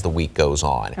chances as the week goes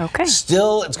on. Okay.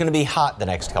 Still, it's going to be hot the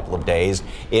next couple of days.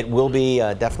 It will be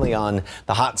definitely on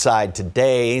the hot side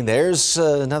today. There's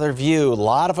another view. A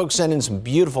lot of folks sending some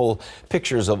beautiful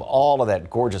pictures of all of that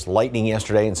gorgeous lightning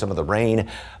yesterday and some of the rain.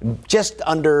 Just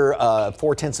under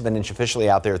 0.4 of an inch officially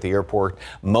out there at the airport.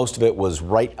 Most of it was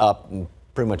right up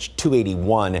pretty much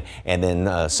 281 and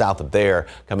then south of there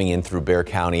coming in through Bexar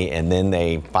County, and then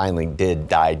they finally did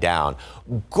die down.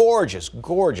 Gorgeous,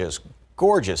 gorgeous,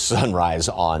 gorgeous sunrise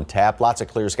on tap. Lots of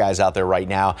clear skies out there right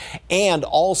now, and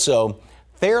also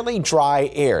fairly dry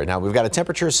air. Now we've got a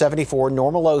temperature of 74,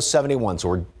 normal low 71, so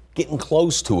we're getting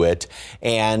close to it,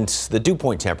 and the dew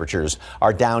point temperatures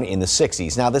are down in the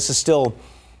 60s. Now this is still,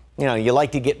 you know, you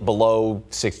like to get below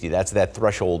 60. That's that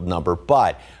threshold number.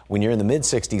 But when you're in the mid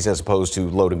 60s as opposed to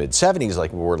low to mid 70s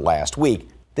like we were last week,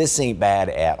 this ain't bad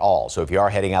at all. So if you are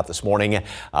heading out this morning,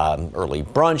 early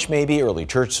brunch maybe, early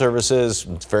church services,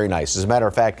 it's very nice. As a matter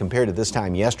of fact, compared to this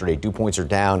time yesterday, dew points are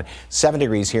down 7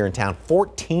 degrees here in town,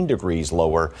 14 degrees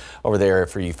lower over there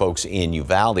for you folks in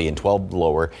Uvalde, and 12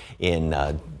 lower in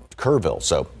Kerrville.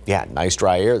 So yeah, nice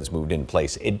dry air that's moved in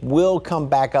place. It will come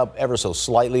back up ever so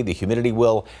slightly. The humidity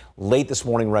will late this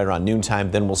morning, right around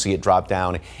noontime. Then we'll see it drop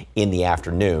down in the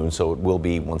afternoon. So it will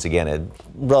be, once again, a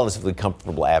relatively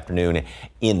comfortable afternoon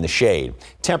in the shade.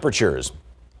 Temperatures.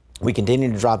 We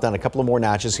continue to drop down a couple of more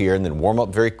notches here and then warm up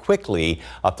very quickly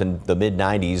up to the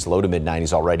mid-90s, low to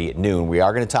mid-90s already at noon. We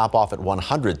are going to top off at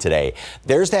 100 today.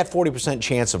 There's that 40%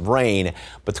 chance of rain,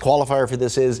 but the qualifier for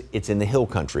this is it's in the hill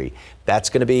country.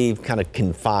 That's going to be kind of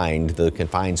confined, the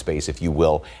confined space, if you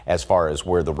will, as far as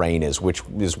where the rain is, which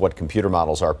is what computer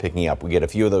models are picking up. We get a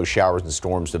few of those showers and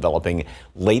storms developing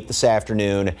late this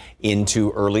afternoon into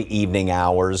early evening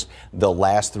hours. They'll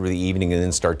last through the evening and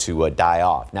then start to die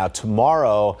off. Now,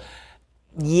 tomorrow,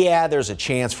 yeah, there's a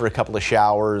chance for a couple of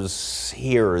showers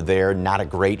here or there. Not a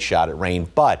great shot at rain.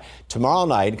 But tomorrow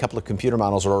night, a couple of computer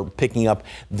models are picking up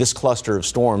this cluster of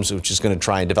storms, which is going to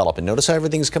try and develop. And notice how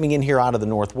everything's coming in here out of the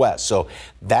northwest. So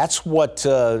that's what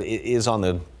is on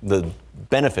the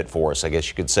benefit for us, I guess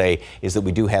you could say, is that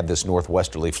we do have this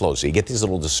northwesterly flow. So you get these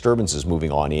little disturbances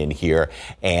moving on in here,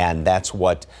 and that's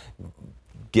what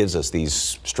gives us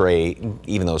these stray,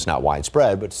 even though it's not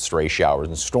widespread, but stray showers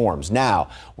and storms. Now,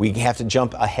 we have to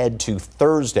jump ahead to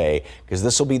Thursday because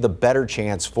this will be the better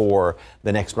chance for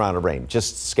the next round of rain.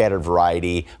 Just scattered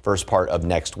variety first part of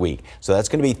next week. So that's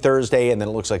going to be Thursday, and then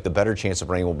it looks like the better chance of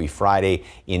rain will be Friday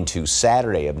into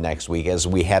Saturday of next week as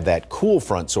we have that cool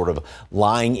front sort of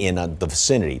lying in the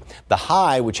vicinity. The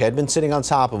high, which had been sitting on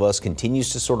top of us, continues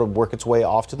to sort of work its way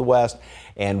off to the west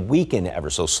and weaken ever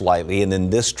so slightly. And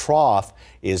then this trough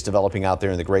is developing out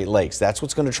there in the Great Lakes. That's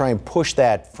what's going to try and push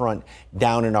that front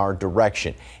down in our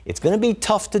direction. It's going to be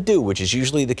tough to do, which is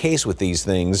usually the case with these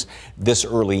things this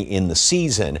early in the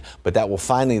season, but that will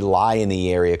finally lie in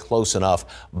the area close enough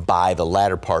by the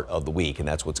latter part of the week, and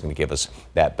that's what's going to give us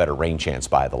that better rain chance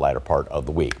by the latter part of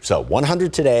the week. So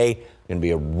 100 today, going to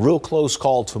be a real close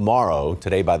call tomorrow.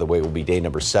 Today, by the way, will be day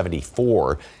number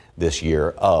 74 this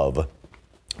year of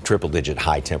triple-digit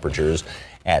high temperatures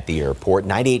at the airport.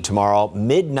 98 tomorrow,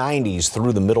 mid-90s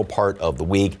through the middle part of the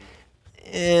week.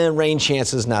 Rain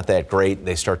chances not that great.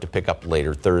 They start to pick up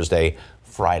later Thursday,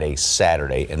 Friday,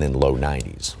 Saturday, and then low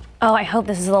 90s. Oh, I hope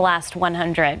this is the last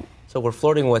 100. So we're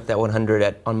flirting with that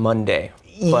 100 on Monday.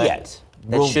 But yes.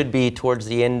 That should be towards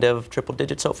the end of triple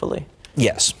digits, hopefully.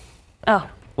 Yes. Oh.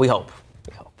 We hope.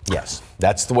 Yes.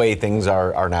 That's the way things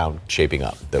are now shaping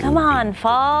up. Come on,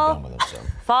 fall.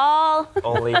 Fall.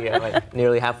 Only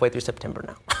nearly halfway through September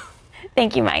now.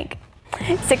 Thank you, Mike.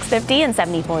 650 and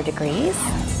 74 degrees.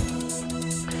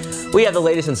 We have the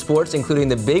latest in sports, including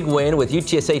the big win with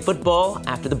UTSA football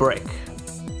after the break.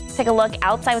 Take a look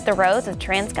outside with the roads with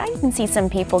TransGuide. You can see some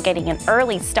people getting an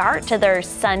early start to their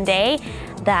Sunday.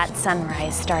 That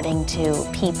sunrise starting to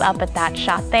peep up at that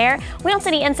shot there. We don't see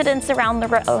any incidents around the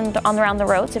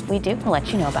roads. If we do, we'll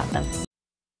let you know about them.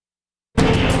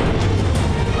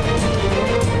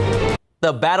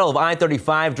 The Battle of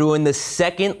I-35 drew in the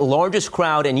second largest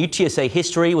crowd in UTSA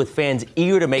history, with fans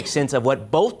eager to make sense of what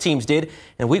both teams did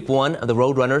in week one of the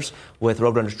Roadrunners, with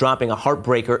Roadrunners dropping a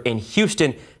heartbreaker in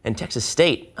Houston and Texas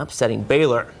State upsetting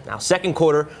Baylor. Now, second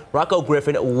quarter, Rocco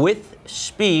Griffin with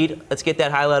speed. Let's get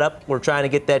that highlight up. We're trying to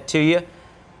get that to you.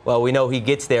 Well, we know he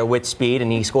gets there with speed,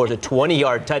 and he scores a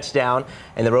 20-yard touchdown,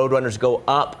 and the Roadrunners go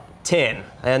up 10.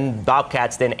 And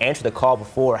Bobcats then answer the call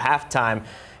before halftime.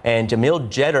 And Jamil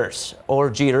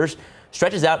Jeters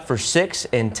stretches out for 6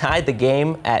 and tied the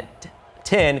game at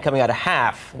 10 coming out of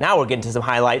half. Now we're getting to some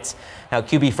highlights. Now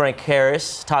QB Frank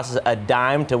Harris tosses a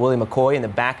dime to Willie McCoy in the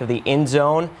back of the end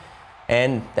zone,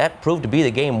 and that proved to be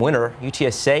the game winner.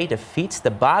 UTSA defeats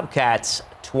the Bobcats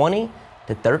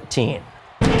 20-13.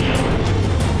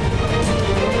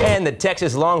 And the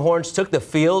Texas Longhorns took the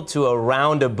field to a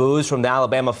round of boos from the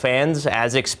Alabama fans,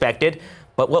 as expected.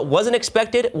 But what wasn't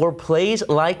expected were plays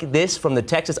like this from the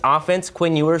Texas offense.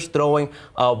 Quinn Ewers throwing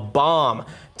a bomb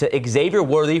to Xavier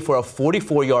Worthy for a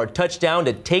 44-yard touchdown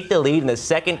to take the lead in the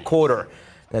second quarter.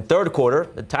 In the third quarter,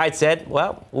 the Tide said,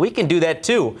 well, we can do that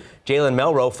too. Jalen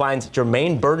Melrose finds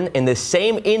Jermaine Burton in the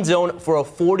same end zone for a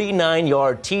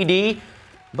 49-yard TD.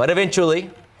 But eventually,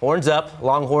 horns up,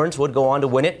 Longhorns would go on to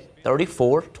win it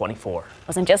 34-24.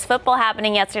 Wasn't just football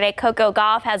happening yesterday. Coco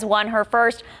Gauff has won her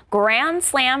first Grand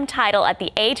Slam title at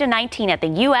the age of 19 at the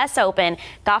U.S. Open.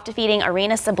 Gauff defeating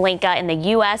Aryna Sabalenka in the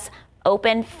U.S.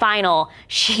 Open final.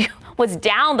 She was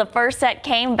down the first set,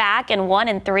 came back and won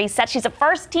in 3 sets. She's the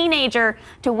first teenager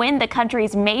to win the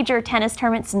country's major tennis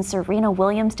tournament since Serena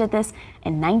Williams did this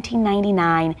in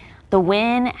 1999. The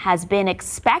win has been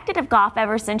expected of Gauff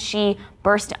ever since she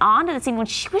burst onto the scene when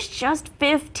she was just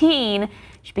 15.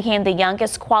 She became the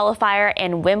youngest qualifier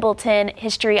in Wimbledon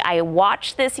history. I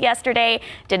watched this yesterday,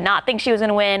 did not think she was going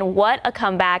to win. What a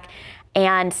comeback.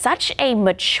 And such a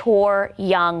mature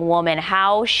young woman.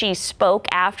 How she spoke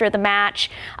after the match.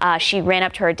 She ran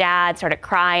up to her dad, started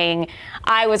crying.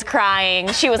 I was crying.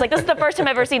 She was like, this is the first time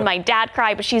I've ever seen my dad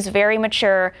cry, but she's very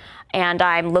mature, and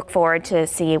I look forward to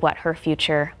see what her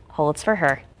future holds for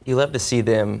her. You love to see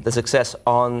them, the success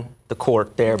on the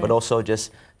court there, but also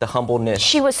just the humbleness.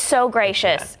 She was so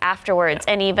gracious afterwards,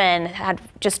 and even had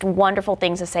just wonderful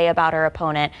things to say about her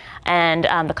opponent. And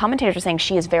the commentators were saying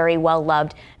she is very well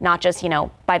loved, not just,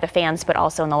 by the fans, but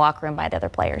also in the locker room by the other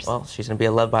players. Well, she's going to be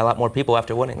loved by a lot more people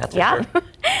after winning, that's for sure.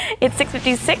 It's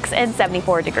 6:56 and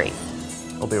 74 degrees.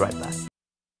 We'll be right back.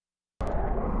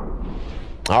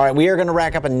 All right, we are going to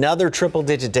rack up another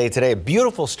triple-digit day today. A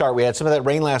beautiful start. We had some of that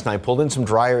rain last night, pulled in some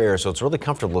drier air, so it's really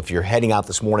comfortable if you're heading out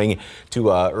this morning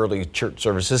to early church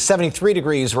services. 73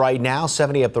 degrees right now,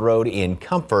 70 up the road in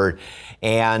Comfort.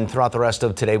 And throughout the rest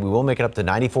of today, we will make it up to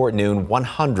 94 at noon,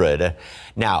 100.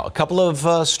 Now, a couple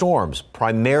of storms,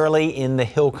 primarily in the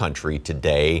hill country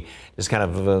today, just kind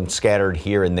of scattered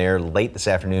here and there late this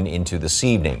afternoon into this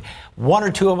evening. 1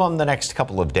 or 2 of them the next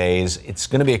couple of days. It's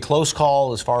going to be a close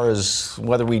call as far as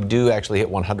whether we do actually hit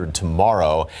 100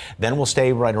 tomorrow. Then we'll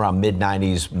stay right around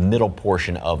mid-90s, middle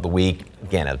portion of the week.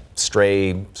 Again, a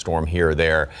stray storm here or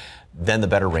there. Then the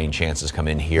better rain chances come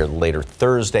in here later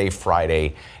Thursday,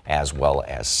 Friday, as well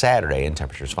as Saturday, and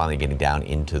temperatures finally getting down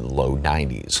into the low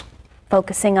 90s.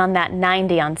 Focusing on that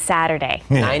 90 on Saturday.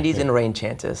 90s and rain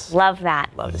chances. Love that.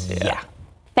 Love to see it. Yeah.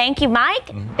 Thank you,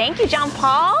 Mike. Thank you, John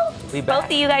Paul. Be back.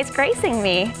 Both of you guys gracing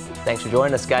me. Thanks for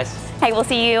joining us, guys. Hey, we'll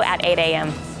see you at 8 a.m.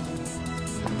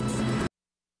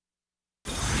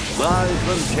 Live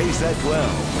from KSAT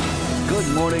 12.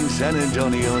 Good Morning San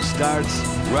Antonio starts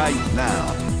right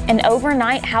now. An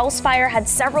overnight house fire had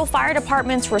several fire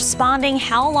departments responding.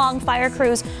 How long fire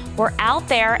crews were out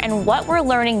there and what we're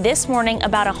learning this morning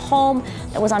about a home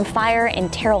that was on fire in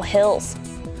Terrell Hills.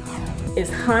 It's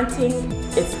haunting,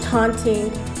 it's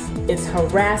taunting, it's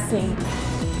harassing.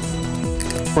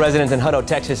 Residents in Hutto,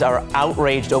 Texas are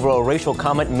outraged over a racial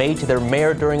comment made to their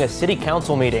mayor during a city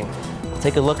council meeting. We'll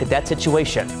take a look at that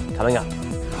situation coming up.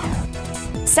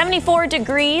 74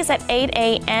 degrees at 8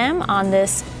 a.m. on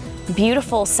this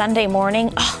beautiful Sunday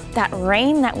morning. Oh, that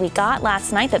rain that we got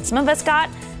last night, that some of us got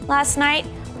last night,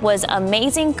 was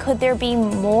amazing. Could there be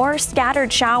more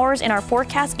scattered showers in our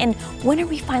forecast? And when are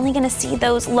we finally going to see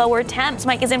those lower temps?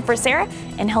 Mike is in for Sarah,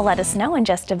 and he'll let us know in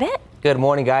just a bit. Good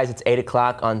morning, guys. It's 8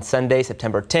 o'clock on Sunday,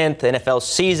 September 10th. The NFL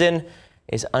season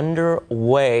is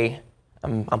underway.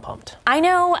 I'm pumped. I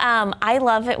know. I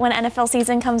love it when NFL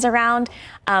season comes around.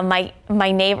 My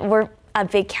neighbor, we're a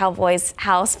big Cowboys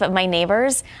house, but my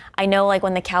neighbors, I know like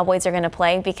when the Cowboys are going to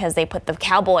play because they put the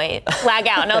cowboy flag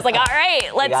out. And I was like, all right,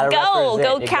 let's go.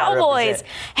 Go Cowboys.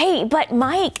 Hey, but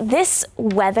Mike, this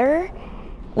weather,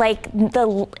 like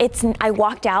I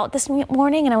walked out this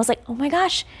morning and I was like, oh my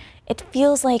gosh, it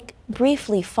feels like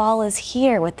briefly fall is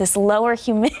here with this lower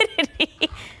humidity.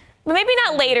 Maybe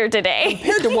not later today.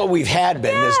 Compared to what we've had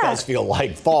been, this does feel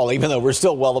like fall, even though we're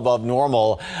still well above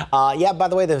normal. Yeah, by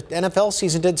the way, the NFL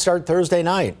season did start Thursday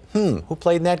night. Who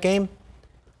played in that game?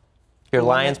 Your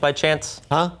Lions by chance?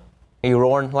 Huh? Are you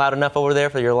roaring loud enough over there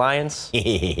for your Lions?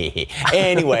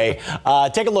 Anyway,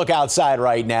 take a look outside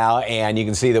right now, and you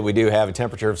can see that we do have a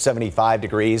temperature of 75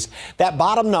 degrees. That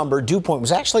bottom number, dew point,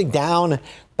 was actually down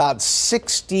about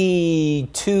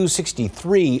 62,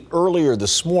 63 earlier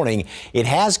this morning. It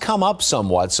has come up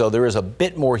somewhat, so there is a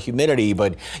bit more humidity.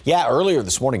 But yeah, earlier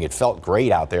this morning it felt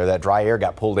great out there. That dry air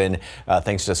got pulled in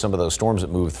thanks to some of those storms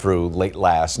that moved through late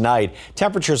last night.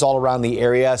 Temperatures all around the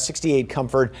area: 68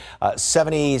 Comfort,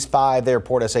 75 there,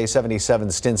 Port SA, 77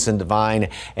 Stinson, Divine,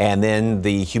 and then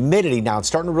the humidity. Now it's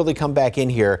starting to really come back in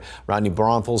here around New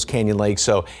Braunfels, Canyon Lake,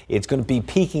 so it's going to be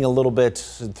peaking a little bit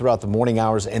throughout the morning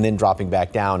hours and then dropping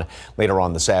back down later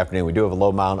on this afternoon. We do have a low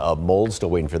amount of mold, still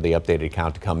waiting for the updated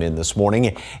count to come in this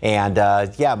morning. And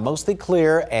yeah, mostly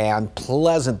clear and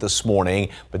pleasant this morning.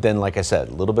 But then, like I said,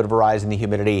 a little bit of a rise in the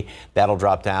humidity. That'll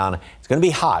drop down. It's going to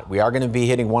be hot. We are going to be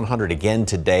hitting 100 again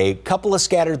today. A couple of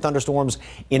scattered thunderstorms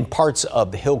in parts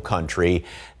of the hill country.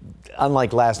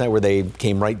 Unlike last night where they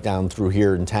came right down through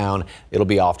here in town, it'll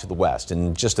be off to the west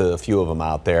and just a few of them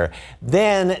out there.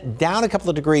 Then down a couple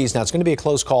of degrees. Now it's going to be a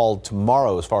close call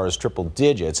tomorrow as far as triple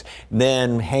digits.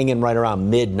 Then hanging right around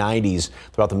mid 90s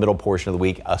throughout the middle portion of the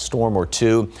week, a storm or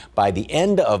two. By the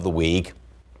end of the week,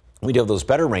 we do have those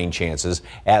better rain chances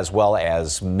as well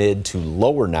as mid to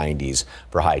lower 90s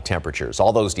for high temperatures.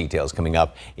 All those details coming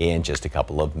up in just a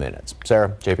couple of minutes. Sarah,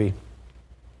 JP.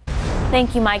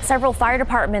 Thank you, Mike. Several fire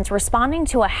departments responding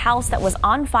to a house that was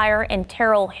on fire in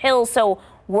Terrell Hills. So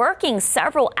working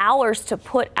several hours to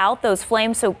put out those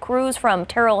flames. So crews from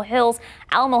Terrell Hills,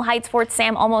 Alamo Heights, Fort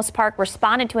Sam, Olmos Park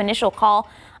responded to initial call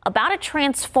about a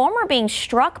transformer being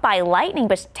struck by lightning.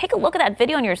 But take a look at that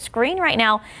video on your screen right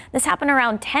now. This happened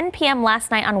around 10 p.m. last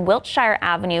night on Wiltshire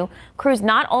Avenue. Crews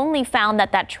not only found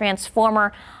that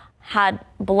transformer had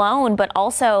blown, but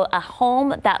also a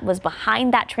home that was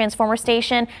behind that transformer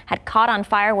station had caught on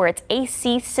fire where its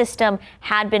AC system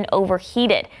had been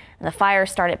overheated. And the fire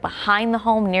started behind the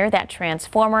home near that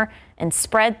transformer and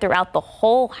spread throughout the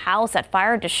whole house. That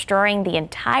fire destroying the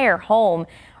entire home.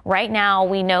 Right now,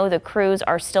 we know the crews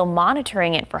are still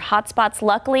monitoring it for hotspots.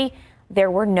 Luckily,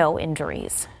 there were no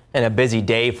injuries. And a busy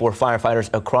day for firefighters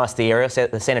across the area.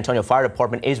 The San Antonio Fire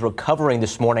Department is recovering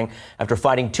this morning after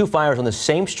fighting two fires on the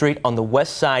same street on the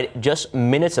west side just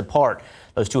minutes apart.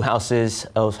 Those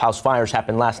house fires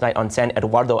happened last night on San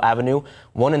Eduardo Avenue,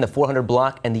 one in the 400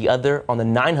 block and the other on the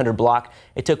 900 block.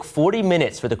 It took 40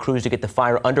 minutes for the crews to get the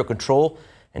fire under control,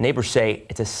 and neighbors say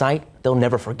it's a sight they'll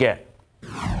never forget.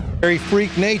 Very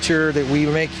freak nature that we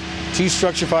make two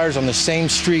structure fires on the same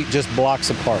street just blocks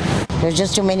apart. There's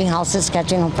just too many houses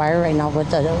catching on fire right now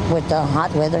with the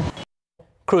hot weather.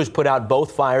 Crews put out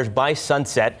both fires by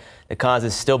sunset. The cause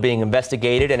is still being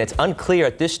investigated, and it's unclear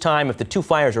at this time if the two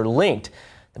fires are linked.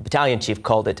 The battalion chief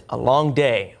called it a long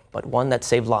day, but one that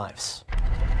saved lives.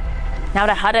 Now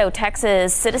to Hutto,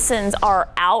 Texas. Citizens are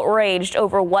outraged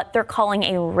over what they're calling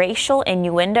a racial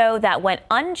innuendo that went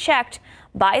unchecked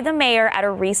by the mayor at a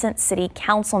recent city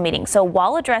council meeting. So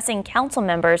while addressing council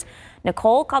members,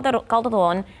 Nicole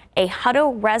Calderon, a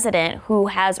Hutto resident who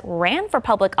has ran for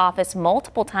public office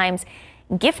multiple times,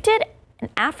 gifted an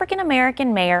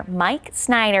African-American mayor, Mike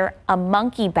Snyder, a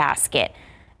monkey basket.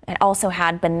 It also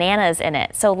had bananas in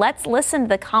it. So let's listen to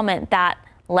the comment that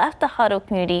left the Hutto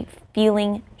community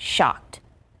feeling shocked.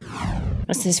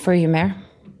 This is for you, Mayor.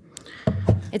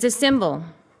 It's a symbol.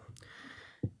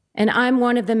 And I'm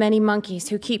one of the many monkeys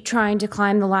who keep trying to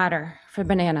climb the ladder for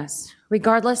bananas,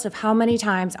 regardless of how many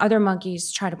times other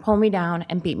monkeys try to pull me down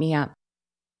and beat me up.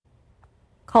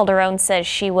 Calderon says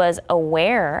she was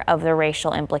aware of the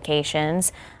racial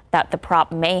implications that the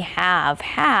prop may have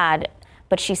had,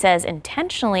 but she says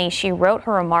intentionally she wrote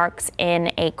her remarks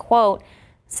in a, quote,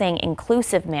 saying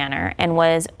inclusive manner, and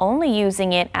was only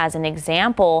using it as an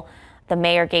example the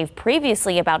mayor gave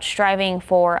previously about striving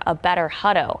for a better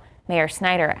Hutto. Mayor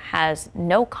Snyder has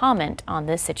no comment on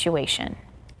this situation.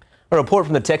 A report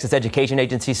from the Texas Education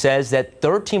Agency says that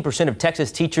 13% of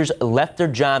Texas teachers left their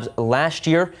jobs last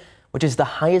year, which is the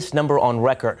highest number on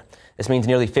record. This means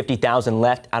nearly 50,000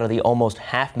 left out of the almost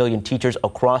 500,000 teachers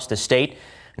across the state.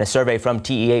 And a survey from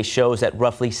TEA shows that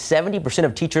roughly 70%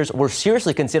 of teachers were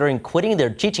seriously considering quitting their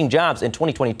teaching jobs in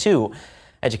 2022.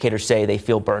 Educators say they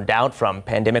feel burned out from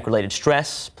pandemic-related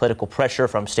stress, political pressure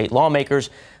from state lawmakers,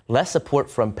 less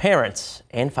support from parents,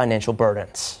 and financial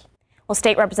burdens. Well,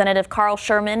 State Representative Carl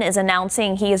Sherman is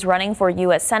announcing he is running for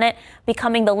U.S. Senate,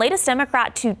 becoming the latest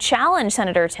Democrat to challenge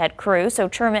Senator Ted Cruz. So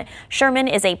Sherman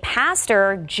is a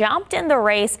pastor, jumped in the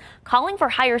race, calling for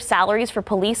higher salaries for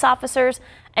police officers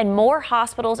and more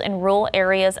hospitals in rural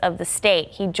areas of the state.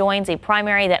 He joins a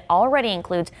primary that already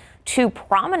includes two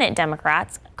prominent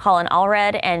Democrats, Colin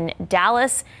Allred and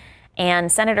Dallas,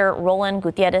 and Senator Roland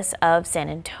Gutierrez of San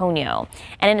Antonio.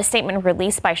 And in a statement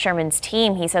released by Sherman's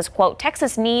team, he says, quote,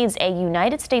 Texas needs a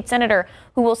United States senator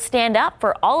who will stand up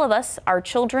for all of us, our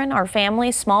children, our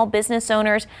families, small business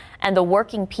owners, and the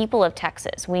working people of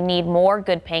Texas. We need more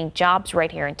good paying jobs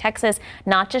right here in Texas,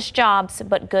 not just jobs,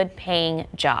 but good paying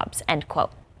jobs, end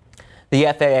quote. The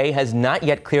FAA has not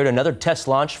yet cleared another test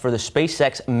launch for the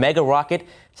SpaceX mega rocket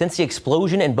since the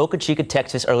explosion in Boca Chica,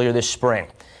 Texas earlier this spring.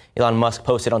 Elon Musk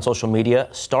posted on social media,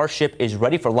 Starship is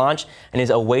ready for launch and is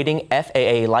awaiting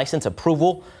FAA license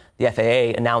approval. The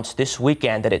FAA announced this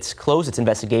weekend that it's closed its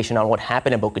investigation on what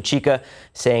happened in Boca Chica,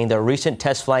 saying the recent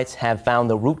test flights have found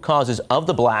the root causes of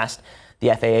the blast.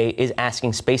 The FAA is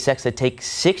asking SpaceX to take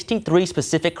 63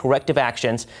 specific corrective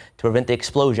actions to prevent the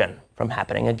explosion from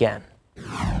happening again.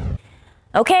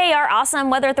 Okay, our awesome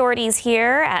weather authorities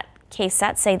here at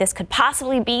KSAT say this could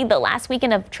possibly be the last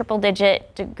weekend of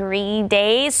triple-digit degree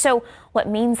days. So what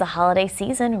means the holiday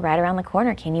season right around the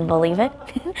corner? Can you believe it?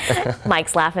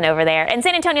 Mike's laughing over there. In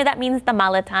San Antonio, that means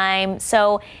tamale time.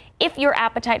 So if your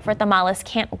appetite for tamales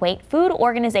can't wait, food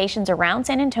organizations around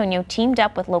San Antonio teamed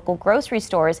up with local grocery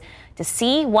stores to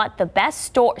see what the best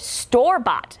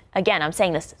store-bought, again, I'm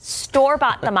saying this,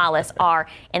 store-bought tamales are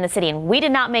in the city. And we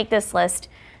did not make this list.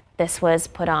 This was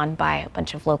put on by a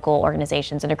bunch of local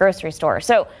organizations in a grocery store.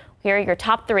 So here are your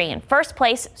top three. In first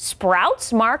place,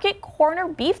 Sprouts Market Corner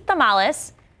Beef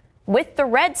Tamales with the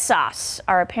red sauce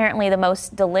are apparently the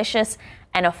most delicious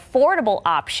and affordable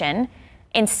option.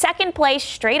 In second place,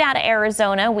 straight out of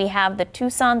Arizona, we have the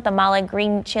Tucson Tamale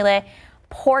Green Chile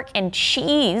Pork and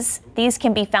Cheese. These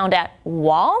can be found at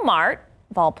Walmart,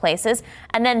 of all places.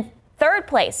 And then third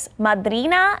place,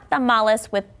 Madrina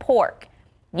Tamales with Pork.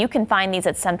 You can find these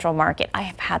at Central Market. I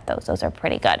have had those. Those are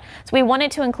pretty good. So we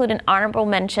wanted to include an honorable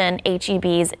mention.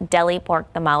 H-E-B's Deli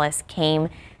Pork Tamales came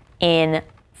in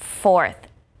fourth.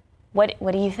 What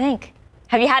do you think?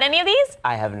 Have you had any of these?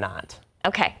 I have not.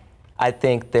 Okay. I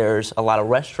think there's a lot of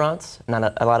restaurants,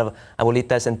 not a lot of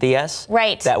abuelitas and tias,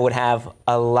 right, that would have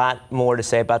a lot more to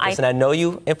say about this. And I know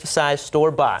you emphasize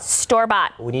store-bought.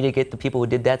 Store-bought. We need to get the people who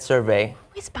did that survey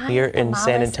here in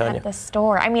San Antonio. At the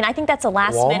store. I mean, I think that's a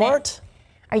last Walmart? minute.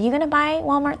 Are you going to buy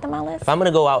Walmart tamales? If I'm going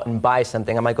to go out and buy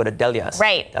something, I might go to Delias.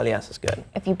 Right. Delias is good.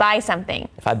 If you buy something.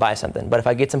 If I buy something. But if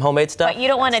I get some homemade stuff, but you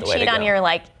don't want to cheat on your,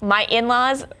 like, my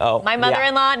in-laws. Oh, my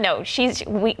mother-in-law. Yeah.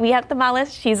 No, we have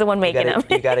tamales. She's the one making them.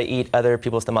 You got to eat other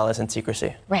people's tamales in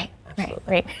secrecy. Right.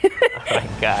 Absolutely. Right. All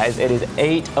right, guys. It is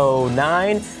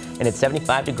 8:09 and it's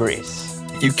 75 degrees.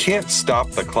 You can't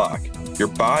stop the clock. Your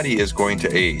body is going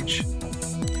to age.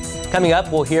 Coming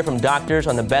up, we'll hear from doctors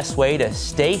on the best way to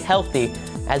stay healthy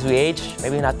as we age.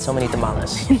 Maybe not so many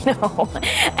tamales. No.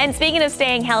 And speaking of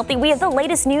staying healthy, we have the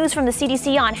latest news from the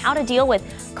CDC on how to deal with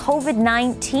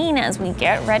COVID-19 as we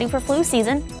get ready for flu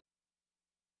season.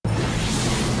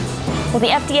 Well, the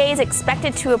FDA is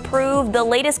expected to approve the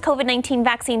latest COVID-19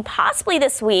 vaccine possibly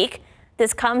this week.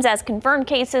 This comes as confirmed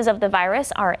cases of the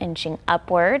virus are inching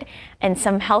upward, and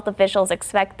some health officials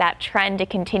expect that trend to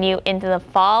continue into the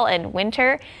fall and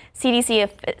winter. CDC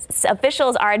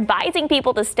officials are advising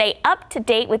people to stay up to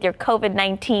date with your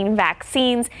COVID-19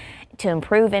 vaccines, to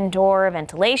improve indoor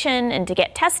ventilation, and to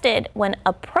get tested when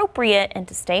appropriate, and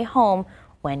to stay home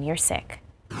when you're sick.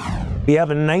 We have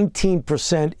a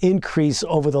 19% increase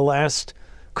over the last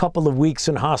couple of weeks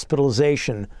in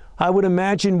hospitalization. I would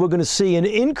imagine we're going to see an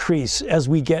increase as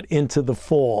we get into the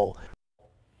fall.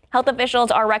 Health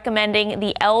officials are recommending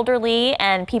the elderly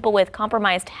and people with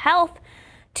compromised health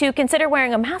to consider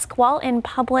wearing a mask while in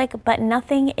public, but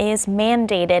nothing is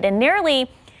mandated. And nearly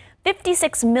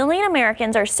 56 million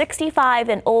Americans are 65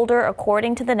 and older,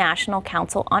 according to the National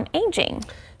Council on Aging.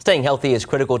 Staying healthy is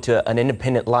critical to an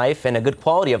independent life and a good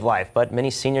quality of life, but many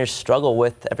seniors struggle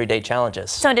with everyday challenges.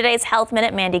 So in today's Health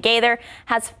Minute, Mandy Gaither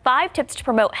has 5 tips to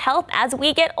promote health as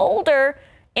we get older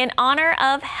in honor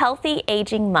of Healthy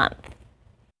Aging Month.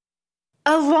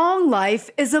 A long life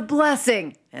is a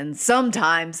blessing and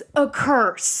sometimes a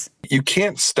curse. You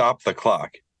can't stop the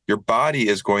clock. Your body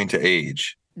is going to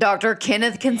age. Dr.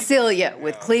 Kenneth Concilia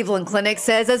with Cleveland Clinic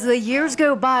says as the years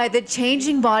go by, the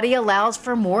changing body allows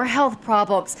for more health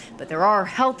problems, but there are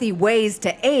healthy ways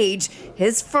to age.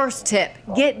 His first tip,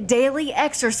 get daily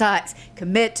exercise.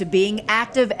 Commit to being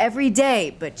active every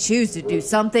day, but choose to do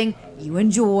something you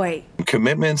enjoy.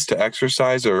 Commitments to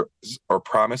exercise or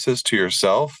promises to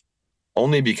yourself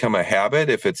only become a habit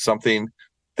if it's something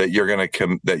that you're going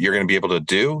to be able to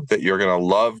do, that you're going to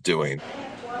love doing.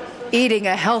 Eating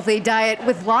a healthy diet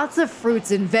with lots of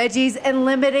fruits and veggies and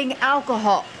limiting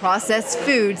alcohol, processed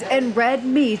foods, and red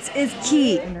meats is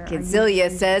key.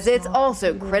 Concilia says it's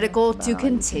also critical to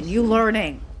continue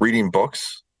learning. Reading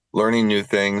books, learning new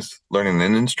things, learning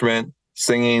an instrument,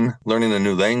 singing, learning a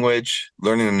new language,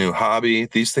 learning a new hobby.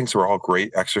 These things are all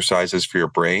great exercises for your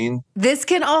brain. This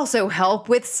can also help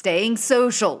with staying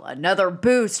social, another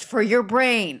boost for your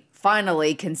brain.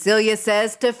 Finally, Concilia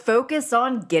says to focus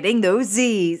on getting those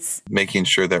Z's. Making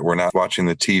sure that we're not watching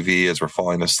the TV as we're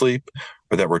falling asleep,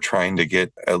 or that we're trying to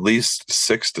get at least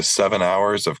 6 to 7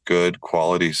 hours of good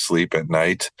quality sleep at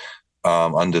night,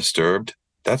 undisturbed.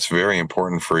 That's very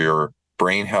important for your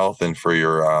brain health and for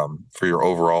your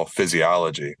overall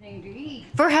physiology.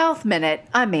 For Health Minute,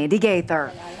 I'm Mandy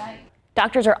Gaither.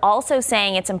 Doctors are also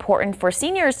saying it's important for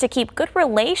seniors to keep good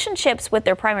relationships with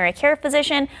their primary care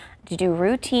physician, to do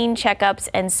routine checkups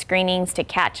and screenings to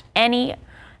catch any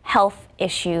health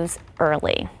issues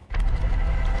early.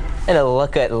 And a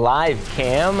look at live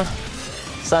cam.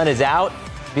 Sun is out.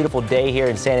 Beautiful day here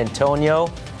in San Antonio.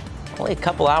 Only a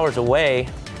couple hours away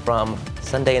from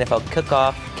Sunday NFL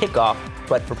kickoff,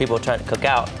 but for people trying to cook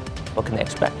out, what can they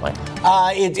expect, Mike?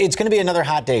 It's going to be another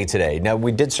hot day today. Now,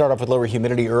 we did start off with lower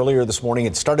humidity earlier this morning.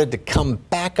 It started to come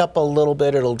back up a little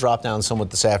bit. It'll drop down somewhat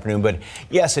this afternoon. But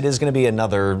yes, it is going to be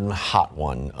another hot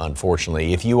one,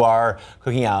 unfortunately. If you are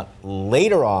cooking out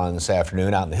later on this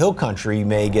afternoon out in the hill country, you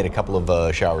may get a couple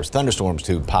of showers, thunderstorms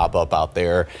to pop up out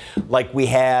there like we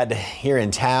had here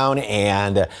in town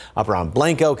and up around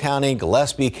Blanco County,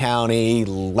 Gillespie County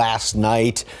last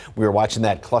night. We were watching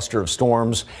that cluster of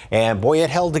storms, and boy, it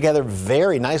held together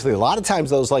very nicely. A lot of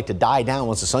times those like to die down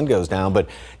once the sun goes down, but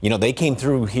you know, they came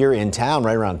through here in town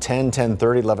right around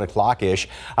 10:30, 11 o'clock ish.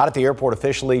 Out at the airport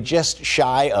officially just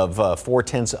shy of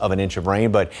 0.4 of an inch of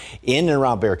rain, but in and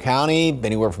around Bexar County,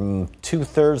 anywhere from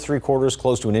 2/3, 3/4,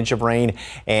 close to an inch of rain,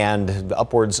 and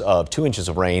upwards of 2 inches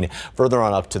of rain further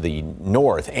on up to the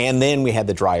north. And then we had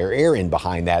the drier air in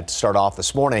behind that to start off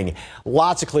this morning.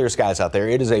 Lots of clear skies out there.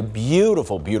 It is a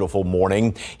beautiful, beautiful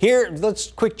morning. Here, let's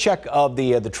quick check of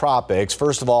the tropics.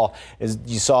 First of all, as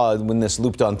you saw when this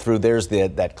looped on through, there's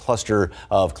that cluster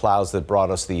of clouds that brought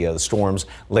us the storms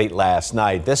late last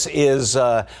night. This is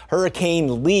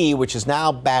Hurricane Lee, which is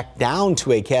now back down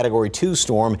to a Category 2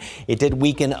 storm. It did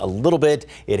weaken a little bit.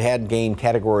 It had gained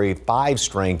Category 5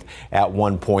 strength at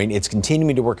one point. It's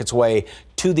continuing to work its way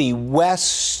to the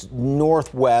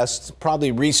west-northwest,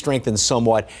 probably re-strengthened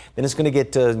somewhat. Then it's going to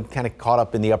get kind of caught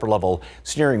up in the upper level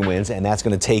steering winds, and that's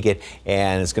going to take it,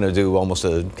 and it's going to do almost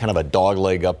a kind of a dog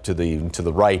leg up to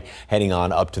the right, heading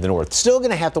on up to the north. Still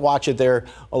going to have to watch it there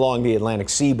along the Atlantic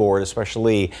seaboard,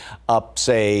 especially up,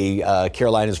 say,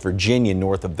 Carolinas, Virginia,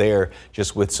 north of there,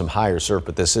 just with some higher surf.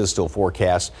 But this is still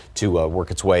forecast to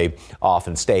work its way off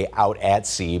and stay out at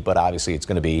sea. But obviously, it's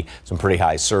going to be some pretty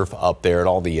high surf up there, and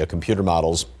all the computer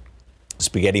models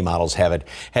spaghetti models have it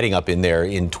heading up in there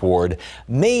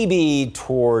maybe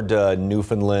toward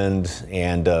Newfoundland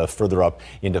and further up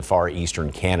into far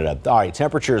eastern Canada. All right,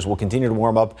 temperatures will continue to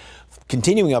warm up,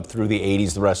 continuing up through the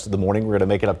 80s the rest of the morning. We're going to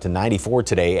make it up to 94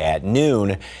 today at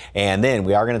noon, and then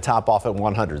we are going to top off at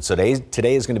 100. So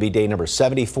today is going to be day number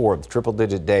 74 of the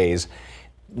triple-digit days.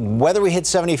 Whether we hit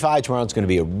 75 tomorrow, it's going to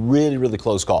be a really, really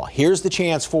close call. Here's the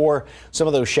chance for some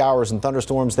of those showers and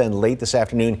thunderstorms then late this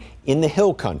afternoon in the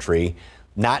hill country,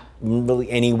 not really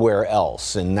anywhere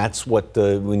else. And that's what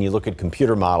when you look at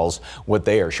computer models, what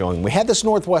they are showing. We had this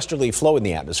northwesterly flow in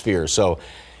the atmosphere, so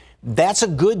that's a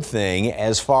good thing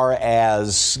as far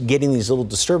as getting these little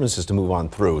disturbances to move on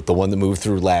through. The one that moved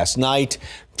through last night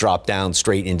dropped down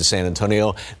straight into San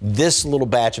Antonio. This little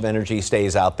batch of energy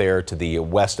stays out there to the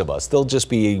west of us. There'll just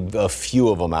be a few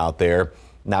of them out there.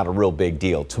 Not a real big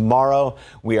deal. Tomorrow,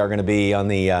 we are going to be on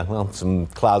the, some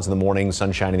clouds in the morning,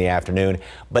 sunshine in the afternoon.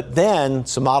 But then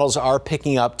some models are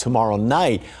picking up tomorrow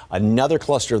night. Another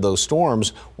cluster of those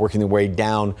storms working their way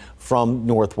down from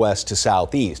northwest to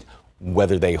southeast.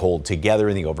 Whether they hold together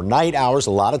in the overnight hours,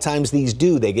 a lot of times these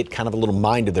do. They get kind of a little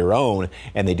mind of their own,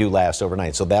 and they do last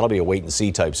overnight. So that'll be a wait and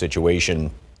see type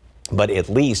situation. But at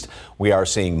least we are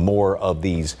seeing more of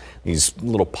these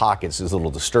little pockets, these little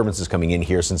disturbances coming in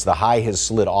here. Since the high has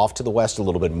slid off to the west a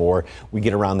little bit more, we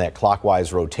get around that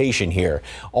clockwise rotation here.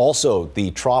 Also,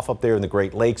 the trough up there in the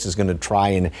Great Lakes is going to try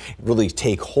and really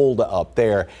take hold up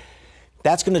there.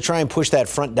 That's going to try and push that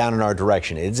front down in our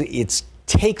direction. It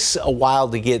takes a while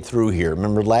to get through here.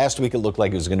 Remember, last week it looked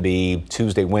like it was going to be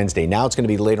Tuesday, Wednesday. Now it's going to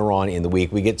be later on in the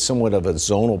week. We get somewhat of a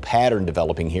zonal pattern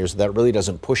developing here, so that really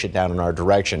doesn't push it down in our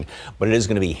direction, but it is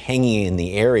going to be hanging in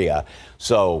the area.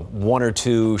 So 1 or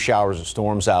 2 showers of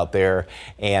storms out there,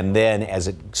 and then as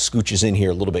it scooches in here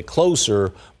a little bit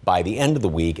closer by the end of the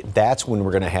week, that's when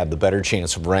we're going to have the better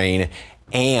chance of rain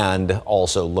and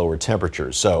also lower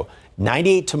temperatures. So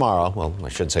 98 tomorrow, well, I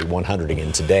should say 100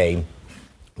 again today.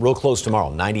 Real close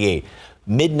tomorrow, 98,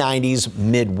 mid-90s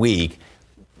midweek,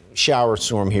 shower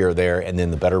storm here or there, and then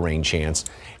the better rain chance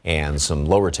and some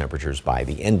lower temperatures by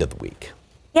the end of the week.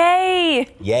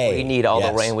 Yay! Yay. We need all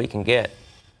the rain we can get.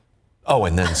 Oh,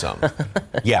 and then some.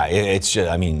 Yeah, it's just,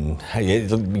 I mean,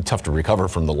 it'll be tough to recover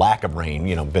from the lack of rain.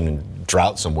 You know, been in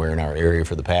drought somewhere in our area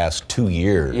for the past 2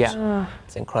 years. Yeah,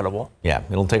 it's incredible. Yeah,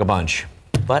 it'll take a bunch.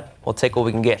 But we'll take what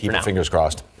we can get. Keep your fingers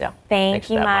crossed. Yeah. Thank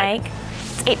you, Mike.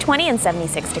 It's 8:20 and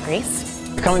 76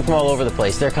 degrees. Coming from all over the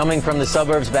place. They're coming from the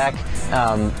suburbs back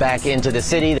into the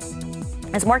city.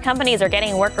 As more companies are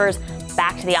getting workers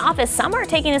back to the office, some are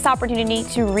taking this opportunity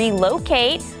to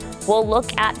relocate. We'll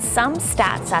look at some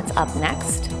stats. That's up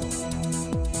next.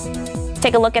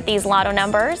 Take a look at these lotto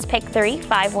numbers. Pick 3,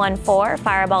 514,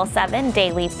 Fireball 7,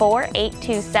 Daily 4,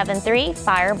 8273,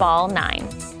 Fireball 9.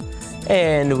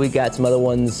 And we got some other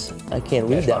ones. I can't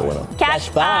read that one. Cash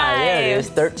 5. There it is.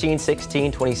 13,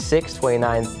 16, 26,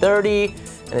 29, 30. And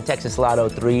the Texas Lotto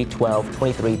 3, 12,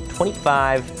 23,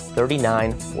 25,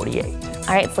 39, 48. All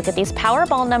right, let's look at these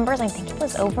Powerball numbers. I think it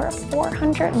was over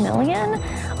 400 million.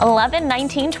 11,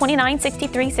 19, 29,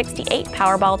 63, 68.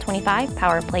 Powerball 25.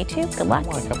 Power Play 2. Good luck. I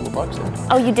won a couple of bucks there.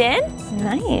 Oh, you did?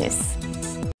 Nice.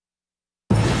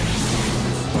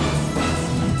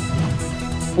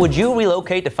 Would you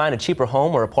relocate to find a cheaper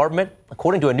home or apartment?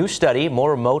 According to a new study,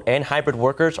 more remote and hybrid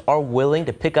workers are willing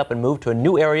to pick up and move to a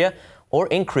new area or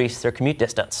increase their commute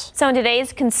distance. So in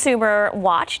today's Consumer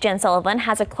Watch, Jen Sullivan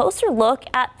has a closer look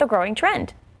at the growing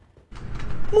trend.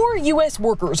 More U.S.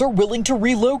 workers are willing to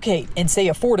relocate and say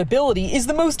affordability is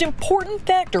the most important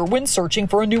factor when searching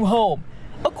for a new home.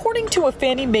 According to a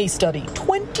Fannie Mae study,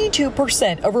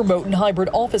 22% of remote and hybrid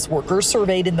office workers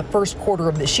surveyed in the first quarter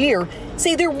of this year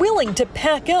say they're willing to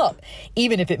pack up,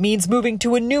 even if it means moving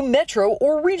to a new metro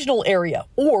or regional area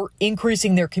or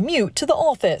increasing their commute to the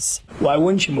office. Why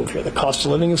wouldn't you move here? The cost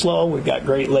of living is low. We've got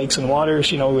great lakes and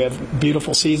waters. You know, we have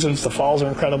beautiful seasons. The falls are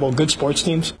incredible. Good sports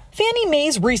teams. Fannie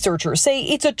Mae's researchers say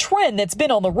it's a trend that's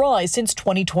been on the rise since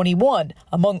 2021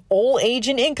 among all age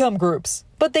and income groups.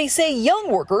 But they say young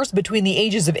workers between the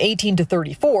ages of 18 to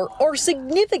 34 are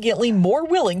significantly more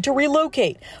willing to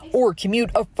relocate or commute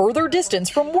a further distance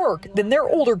from work than their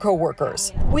older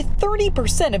coworkers. With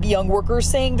 30% of young workers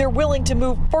saying they're willing to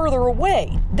move further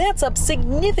away, that's up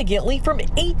significantly from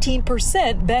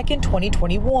 18% back in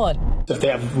 2021. If they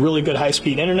have really good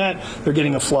high-speed internet, they're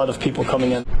getting a flood of people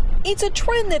coming in. It's a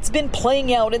trend that's been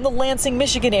playing out in the Lansing,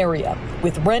 Michigan area,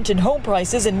 with rent and home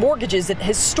prices and mortgages at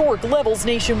historic levels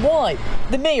nationwide.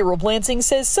 The mayor of Lansing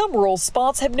says some rural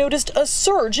spots have noticed a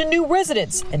surge in new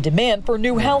residents and demand for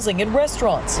new housing and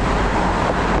restaurants.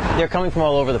 They're coming from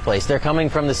all over the place. They're coming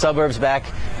from the suburbs back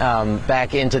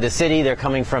into the city. They're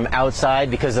coming from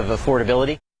outside because of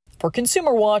affordability. For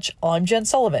Consumer Watch, I'm Jen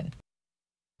Sullivan.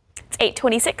 It's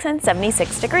 8:26 and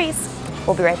 76 degrees.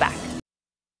 We'll be right back.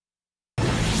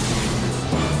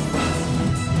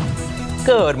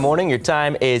 Good morning. Your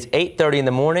time is 8:30 in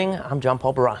the morning. I'm John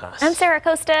Paul Barajas. I'm Sarah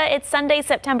Costa. It's Sunday,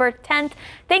 September 10th.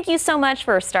 Thank you so much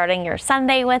for starting your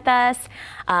Sunday with us.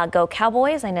 Go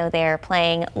Cowboys. I know they're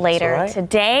playing later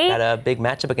today. Got a big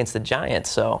matchup against the Giants,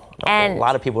 so a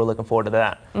lot of people are looking forward to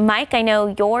that. Mike, I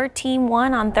know your team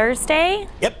won on Thursday.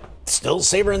 Yep. Still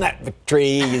savoring that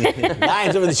victory.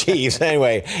 Lions over the Chiefs.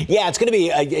 Anyway, yeah, it's going to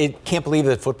be, I can't believe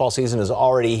that football season is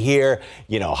already here.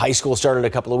 You know, high school started a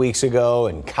couple of weeks ago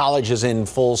and college is in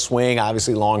full swing.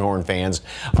 Obviously, Longhorn fans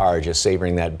are just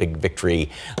savoring that big victory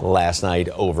last night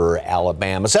over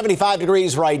Alabama. 75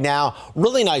 degrees right now.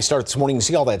 Really nice start this morning. You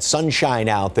see all that sunshine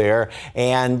out there.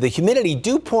 And the humidity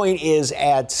dew point is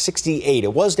at 68.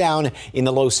 It was down in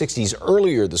the low 60s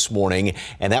earlier this morning,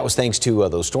 and that was thanks to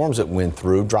those storms that went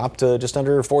through. Dropped just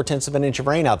under 4/10 of an inch of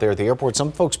rain out there at the airport.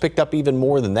 Some folks picked up even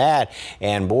more than that.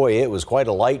 And boy, it was quite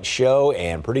a light show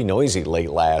and pretty noisy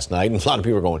late last night. And a lot of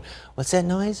people are going, what's that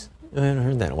noise? I haven't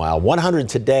heard that in a while. 100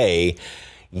 today.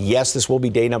 Yes, this will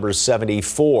be day number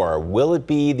 74. Will it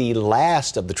be the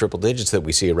last of the triple digits that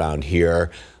we see around here?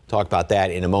 Talk about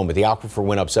that in a moment. The aquifer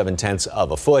went up 0.7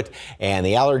 of a foot, and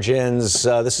the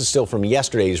allergens, this is still from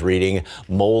yesterday's reading.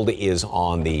 Mold is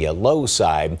on the low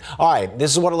side. All right,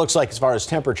 this is what it looks like as far as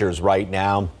temperatures right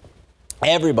now.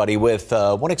 Everybody, with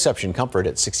one exception, Comfort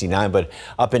at 69, but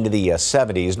up into the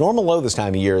 70s. Normal low this time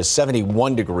of year is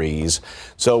 71 degrees,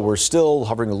 so we're still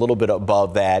hovering a little bit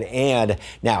above that. And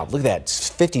now, look at that,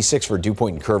 56 for Dew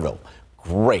Point in Kerrville.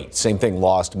 Great. Same thing,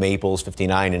 Lost Maples,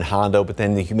 59 in Hondo, but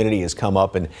then the humidity has come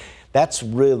up, and that's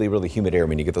really, really humid air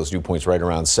when you get those dew points right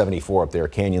around 74 up there,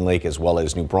 Canyon Lake as well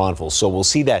as New Braunfels. So we'll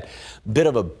see that bit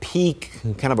of a peak,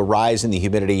 kind of a rise in the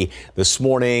humidity this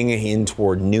morning in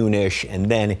toward noonish, and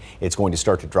then it's going to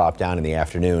start to drop down in the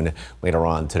afternoon later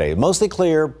on today. Mostly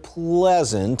clear,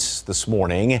 pleasant this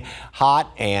morning,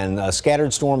 hot, and a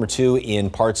scattered storm or two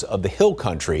in parts of the hill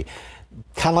country.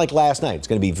 Kind of like last night, it's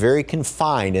going to be very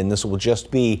confined, and this will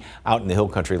just be out in the hill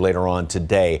country later on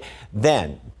today.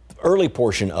 Then, early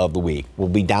portion of the week will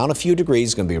be down a few degrees.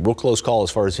 It's going to be a real close call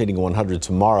as far as hitting 100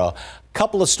 tomorrow. A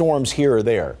couple of storms here or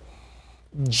there.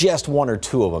 Just one or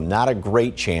two of them. Not a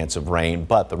great chance of rain,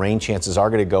 but the rain chances are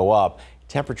going to go up.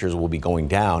 Temperatures will be going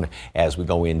down as we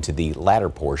go into the latter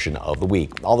portion of the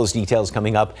week. All those details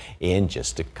coming up in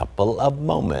just a couple of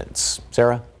moments.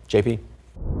 Sarah, JP.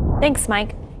 Thanks,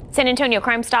 Mike. San Antonio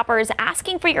Crime Stoppers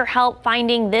asking for your help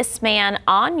finding this man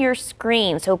on your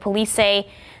screen. So police say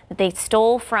that they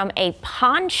stole from a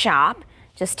pawn shop.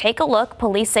 Just take a look.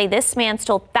 Police say this man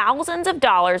stole thousands of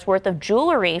dollars worth of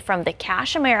jewelry from the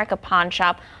Cash America pawn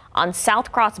shop on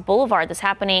South Cross Boulevard. This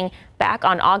happening back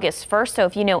on August 1st. So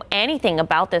if you know anything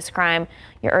about this crime,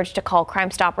 you're urged to call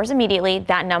Crime Stoppers immediately.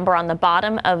 That number on the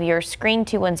bottom of your screen,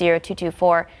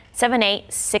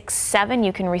 210-224-7867.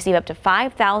 You can receive up to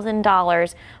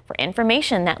 $5,000 for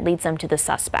information that leads them to the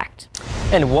suspect.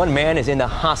 And one man is in the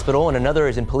hospital and another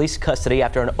is in police custody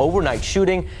after an overnight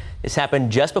shooting. This happened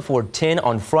just before 10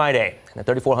 on Friday in the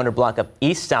 3400 block of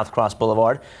East South Cross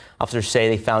Boulevard. Officers say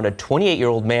they found a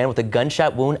 28-year-old man with a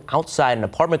gunshot wound outside an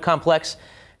apartment complex.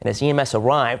 And as EMS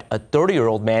arrived, a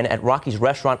 30-year-old man at Rocky's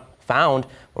restaurant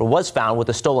was found with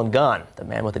a stolen gun. The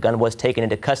man with the gun was taken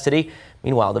into custody.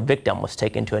 Meanwhile, the victim was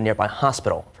taken to a nearby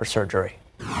hospital for surgery.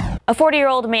 A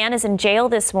 40-year-old man is in jail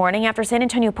this morning after San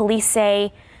Antonio police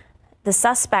say they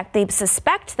suspect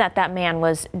that man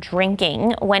was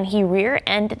drinking when he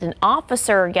rear-ended an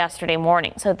officer yesterday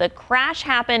morning. So the crash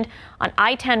happened on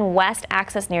I-10 West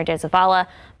access near De Zavala.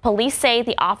 Police say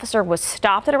the officer was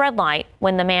stopped at a red light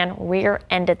when the man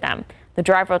rear-ended them. The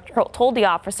driver told the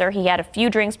officer he had a few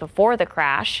drinks before the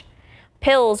crash.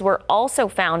 Pills were also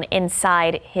found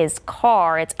inside his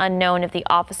car. It's unknown if the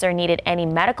officer needed any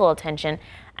medical attention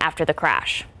after the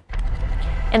crash.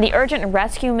 In the urgent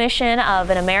rescue mission of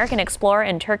an American explorer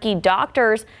in Turkey,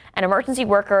 doctors and emergency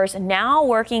workers now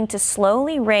working to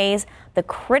slowly raise the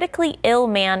critically ill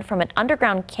man from an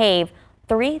underground cave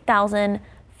 3,000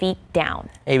 feet down.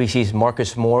 ABC's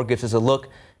Marcus Moore gives us a look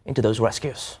into those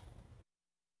rescues.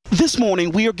 This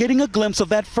morning, we are getting a glimpse of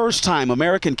that first time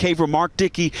American caver Mark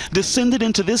Dickey descended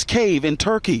into this cave in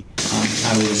Turkey.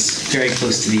 I was very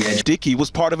close to the edge. Dickey was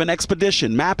part of an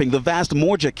expedition mapping the vast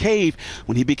Morja cave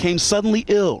when he became suddenly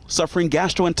ill, suffering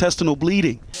gastrointestinal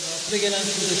bleeding.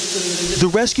 The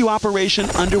rescue operation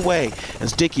underway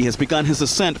as Dickey has begun his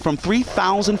ascent from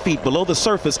 3,000 feet below the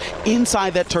surface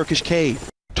inside that Turkish cave.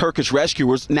 Turkish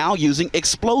rescuers now using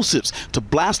explosives to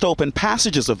blast open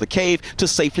passages of the cave to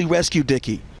safely rescue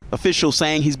Dickey. Officials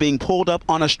saying he's being pulled up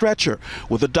on a stretcher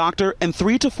with a doctor and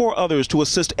 3 to 4 others to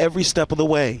assist every step of the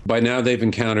way. By now, they've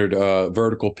encountered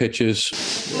vertical pitches.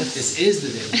 This is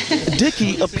the day.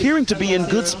 Dickey appearing to be in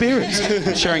good spirits,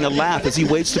 sharing a laugh as he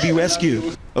waits to be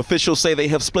rescued. Officials say they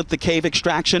have split the cave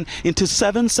extraction into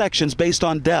 7 sections based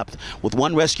on depth, with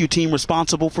one rescue team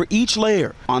responsible for each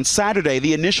layer. On Saturday,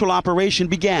 the initial operation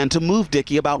began to move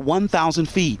Dickey about 1,000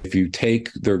 feet. If you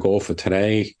take their goal for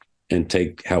today and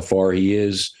take how far he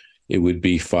is, it would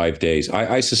be 5 days.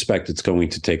 I suspect it's going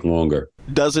to take longer.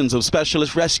 Dozens of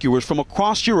specialist rescuers from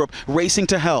across Europe racing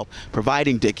to help,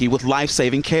 providing Dickey with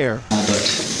life-saving care.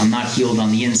 But I'm not healed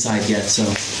on the inside yet, so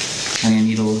I'm going to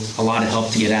need a lot of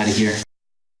help to get out of here.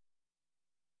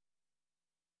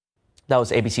 That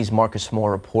was ABC's Marcus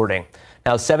Moore reporting.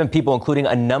 Now, 7 people, including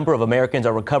a number of Americans,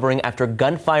 are recovering after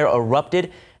gunfire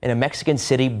erupted in a Mexican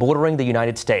city bordering the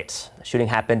United States. The shooting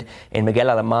happened in Miguel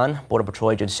Alemán. Border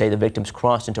Patrol agents say the victims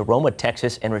crossed into Roma,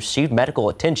 Texas, and received medical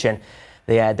attention.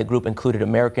 They add the group included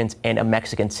Americans and a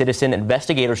Mexican citizen.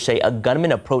 Investigators say a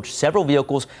gunman approached several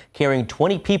vehicles carrying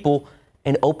 20 people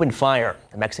and opened fire.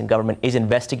 The Mexican government is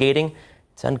investigating.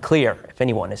 It's unclear if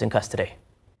anyone is in custody.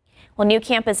 Well, new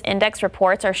campus index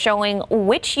reports are showing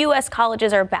which U.S.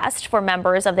 colleges are best for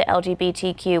members of the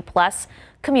LGBTQ plus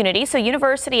community. So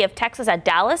University of Texas at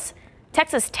Dallas,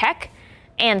 Texas Tech,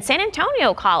 and San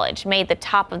Antonio College made the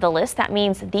top of the list. That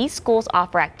means these schools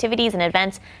offer activities and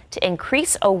events to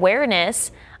increase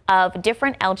awareness of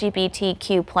different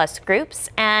LGBTQ plus groups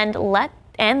and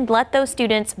let those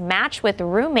students match with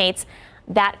roommates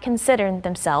that consider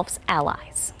themselves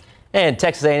allies. And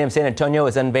Texas A&M San Antonio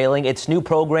is unveiling its new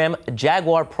program,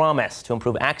 Jaguar Promise, to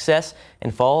improve access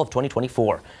in fall of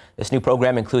 2024. This new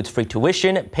program includes free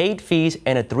tuition, paid fees,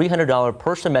 and a $300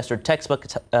 per semester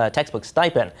textbook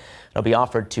stipend. It'll be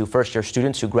offered to first-year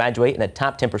students who graduate in the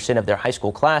top 10% of their high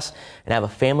school class and have a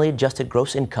family-adjusted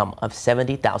gross income of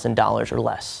 $70,000 or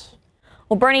less.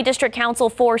 Well, Bernie District Council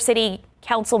 4 City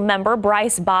Council member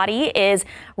Bryce Body is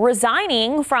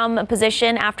resigning from a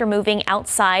position after moving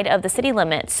outside of the city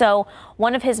limits. So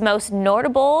one of his most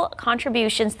notable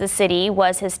contributions to the city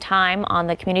was his time on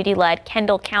the community-led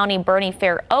Kendall County Bernie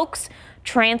Fair Oaks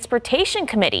Transportation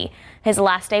Committee. His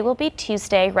last day will be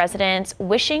Tuesday. Residents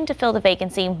wishing to fill the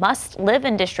vacancy must live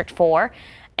in District 4,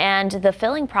 and the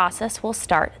filling process will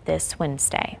start this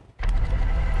Wednesday.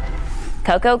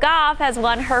 Coco Gauff has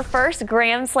won her first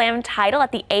Grand Slam title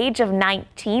at the age of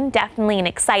 19. Definitely an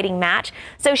exciting match.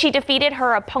 So she defeated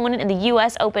her opponent in the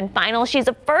U.S. Open final. She's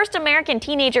the first American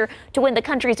teenager to win the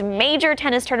country's major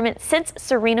tennis tournament since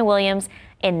Serena Williams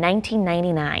in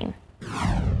 1999.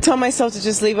 Told myself to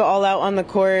just leave it all out on the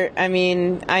court. I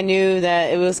mean, I knew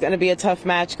that it was going to be a tough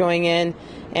match going in,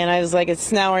 and I was like,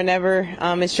 it's now or never.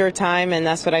 It's your time, and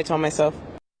that's what I told myself.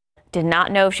 Did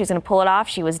not know if she was going to pull it off.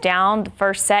 She was down the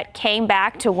first set, came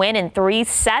back to win in 3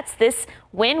 sets. This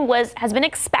win has been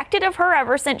expected of her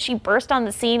ever since she burst on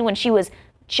the scene when she was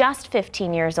just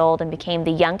 15 years old and became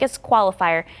the youngest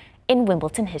qualifier in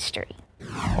Wimbledon history.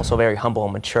 Also very humble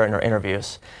and mature in her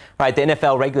interviews. All right, the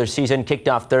NFL regular season kicked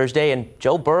off Thursday, and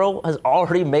Joe Burrow has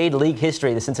already made league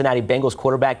history. The Cincinnati Bengals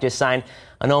quarterback just signed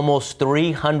an almost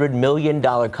 $300 million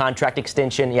contract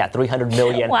extension. Yeah, $300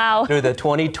 million wow. through the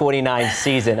 2029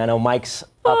 season. I know Mike's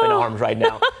up in arms right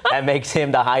now. That makes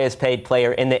him the highest paid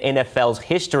player in the NFL's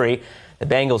history. The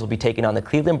Bengals will be taking on the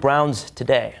Cleveland Browns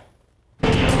today.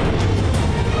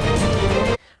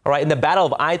 All right, and the Battle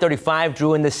of I-35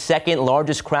 drew in the second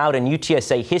largest crowd in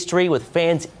UTSA history, with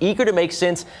fans eager to make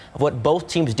sense of what both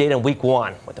teams did in Week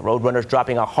 1, with the Roadrunners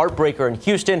dropping a heartbreaker in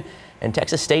Houston and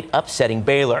Texas State upsetting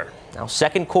Baylor. Now,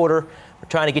 second quarter, we're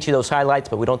trying to get you those highlights,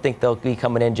 but we don't think they'll be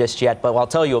coming in just yet, but I'll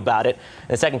tell you about it. In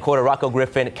the second quarter, Rocco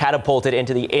Griffin catapulted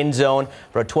into the end zone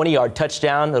for a 20-yard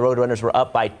touchdown. The Roadrunners were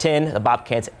up by 10. The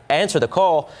Bobcats answer the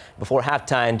call. Before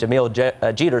halftime,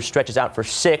 Jamil Jeter stretches out for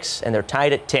 6, and they're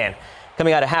tied at 10.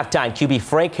 Coming out of halftime, QB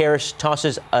Frank Harris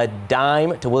tosses a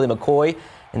dime to Willie McCoy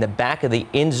in the back of the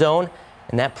end zone,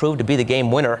 and that proved to be the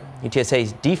game winner.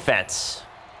 UTSA's defense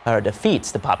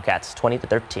defeats the Bobcats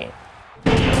 20-13.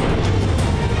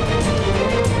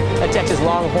 The Texas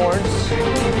Longhorns.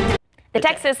 The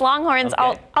Texas Longhorns,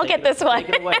 okay. I'll get this one.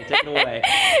 Take it away.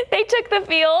 They took the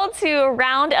field to a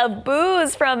round of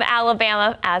boos from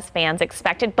Alabama, as fans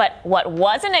expected. But what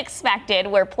wasn't expected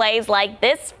were plays like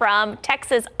this from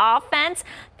Texas offense,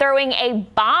 throwing a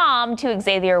bomb to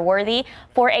Xavier Worthy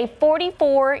for a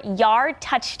 44-yard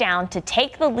touchdown to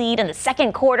take the lead in the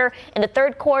second quarter. In the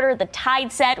third quarter, the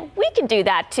Tide said, we can do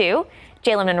that too.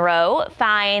 Jalen Monroe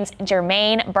finds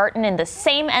Jermaine Burton in the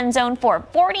same end zone for a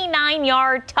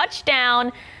 49-yard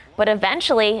touchdown. But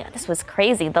eventually, this was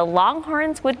crazy, the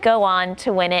Longhorns would go on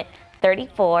to win it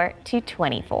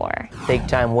 34-24. Big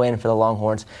time win for the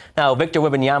Longhorns. Now, Victor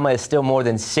Wembanyama is still more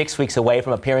than 6 weeks away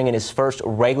from appearing in his first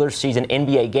regular season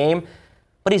NBA game.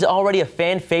 But he's already a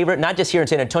fan favorite, not just here in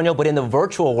San Antonio, but in the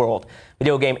virtual world.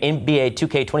 Video game NBA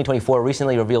 2K 2024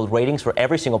 recently revealed ratings for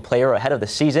every single player ahead of the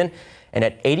season. And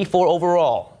at 84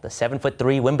 overall, the 7'3"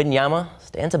 Wembanyama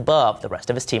stands above the rest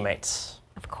of his teammates.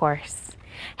 Of course.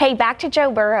 Hey, back to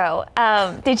Joe Burrow.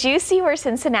 Did you see where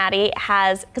Cincinnati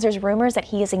has, because there's rumors that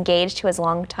he is engaged to his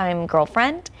longtime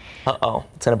girlfriend? Uh-oh,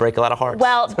 it's going to break a lot of hearts.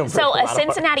 Well, so a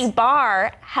Cincinnati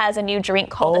bar has a new drink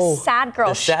called the Sad Girl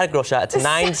Shot. The Sad Girl Shot. It's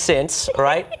 9 cents,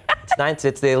 right? It's 9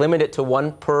 cents. They limit it to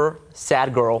one per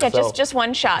sad girl. Yeah, so just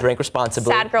one shot. Drink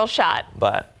responsibly. Sad Girl Shot.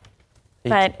 But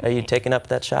are you taking up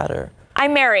that shot, or?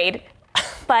 I'm married,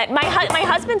 but my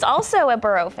husband's also a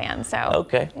Burrow fan, so.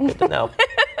 Okay, good to know.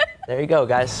 There you go,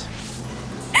 guys.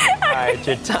 All right,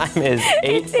 your time is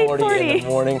 8:40 in the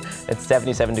morning. It's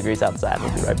 77 degrees outside.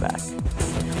 We'll be right back.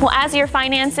 Well, as your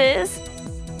finances,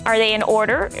 are they in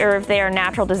order, or if they are a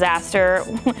natural disaster?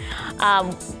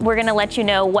 We're going to let you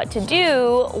know what to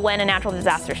do when a natural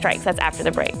disaster strikes. That's after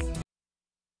the break.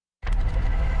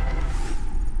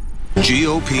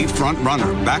 GOP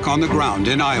frontrunner back on the ground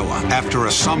in Iowa after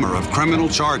a summer of criminal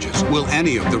charges. Will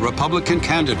any of the Republican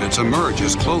candidates emerge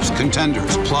as close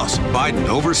contenders? Plus, Biden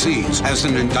overseas as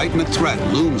an indictment threat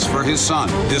looms for his son.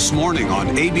 This morning on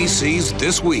ABC's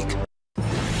This Week.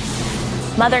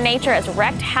 Mother Nature has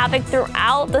wreaked havoc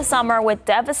throughout the summer with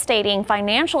devastating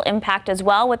financial impact as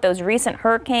well with those recent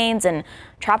hurricanes and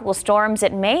tropical storms.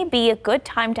 It may be a good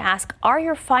time to ask, are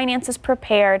your finances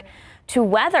prepared to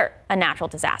weather a natural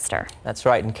disaster? That's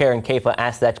right. And Karen Kaifa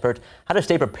asked the expert how to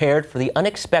stay prepared for the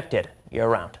unexpected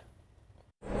year-round.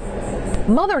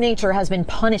 Mother Nature has been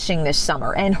punishing this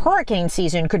summer, and hurricane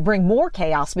season could bring more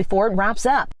chaos before it wraps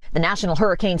up. The National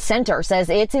Hurricane Center says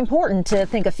it's important to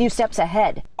think a few steps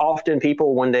ahead. Often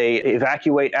people, when they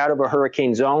evacuate out of a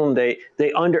hurricane zone, they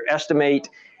underestimate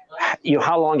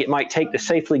how long it might take to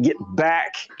safely get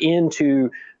back into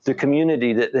the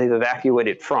community that they've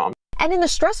evacuated from. And in the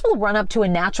stressful run-up to a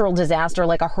natural disaster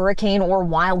like a hurricane or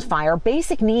wildfire,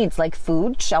 basic needs like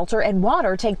food, shelter, and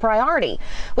water take priority,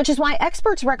 which is why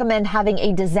experts recommend having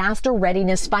a disaster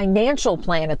readiness financial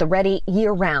plan at the ready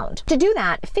year-round. To do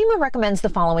that, FEMA recommends the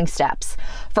following steps.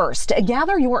 First,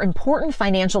 gather your important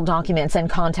financial documents and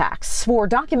contacts. For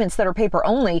documents that are paper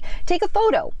only, take a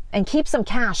photo and keep some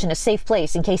cash in a safe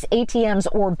place in case ATMs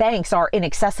or banks are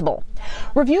inaccessible.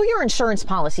 Review your insurance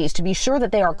policies to be sure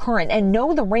that they are current and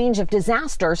know the range of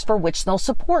disasters for which they'll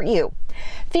support you.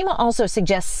 FEMA also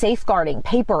suggests safeguarding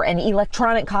paper and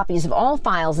electronic copies of all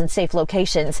files in safe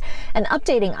locations and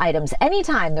updating items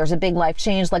anytime there's a big life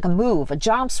change like a move, a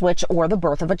job switch, or the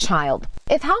birth of a child.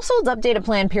 If households update a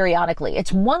plan periodically,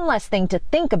 it's one less thing to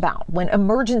think about when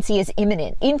emergency is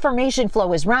imminent, information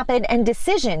flow is rapid, and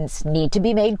decisions need to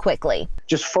be made quickly.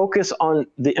 Just focus on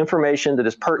the information that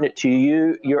is pertinent to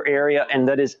you, your area, and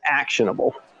that is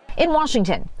actionable. In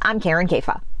Washington, I'm Karen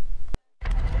Kaifa.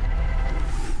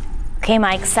 Okay,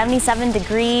 Mike, 77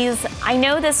 degrees. I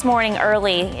know this morning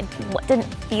early it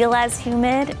didn't feel as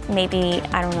humid. Maybe,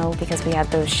 I don't know, because we had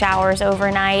those showers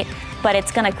overnight, but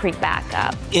it's going to creep back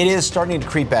up. It is starting to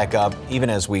creep back up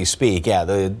even as we speak. Yeah,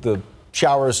 the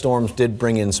shower storms did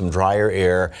bring in some drier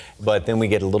air, but then we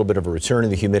get a little bit of a return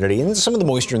of the humidity, and some of the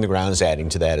moisture in the ground is adding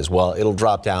to that as well. It'll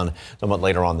drop down somewhat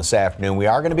later on this afternoon. We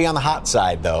are going to be on the hot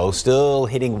side, though, still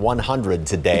hitting 100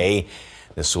 today.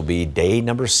 This will be day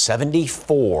number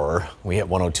 74. We hit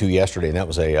 102 yesterday, and that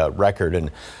was a record, and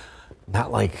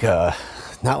not like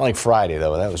Friday,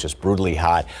 though. That was just brutally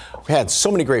hot. We had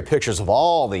so many great pictures of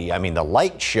all the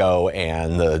light show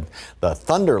and the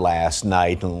thunder last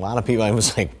night, and a lot of people, I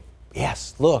was like,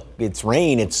 yes, look, it's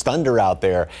rain, it's thunder out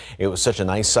there. It was such a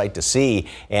nice sight to see,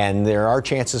 and there are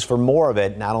chances for more of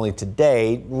it, not only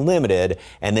today, limited,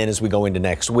 and then as we go into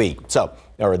next week.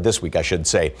 Or this week, I should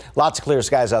say. Lots of clear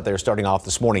skies out there starting off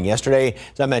this morning. Yesterday,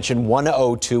 as I mentioned,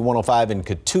 102, 105 in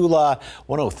Cotulla,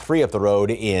 103 up the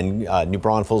road in New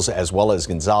Braunfels as well as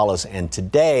Gonzales. And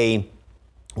today,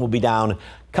 we'll be down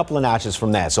couple of notches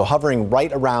from that. So hovering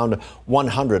right around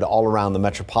 100 all around the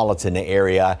metropolitan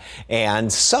area,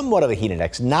 and somewhat of a heat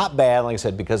index. Not bad, like I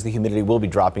said, because the humidity will be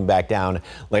dropping back down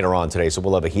later on today. So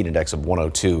we'll have a heat index of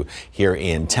 102 here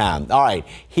in town. All right,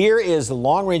 here is the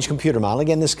long-range computer model.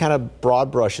 Again, this kind of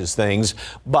broad brushes things,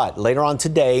 but later on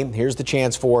today, here's the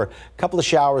chance for a couple of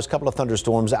showers, a couple of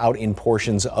thunderstorms out in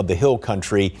portions of the hill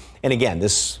country. And again,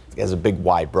 this has a big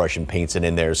wide brush and paints it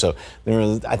in there. So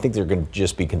I think they're going to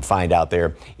just be confined out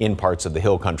there in parts of the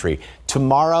hill country.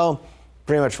 Tomorrow,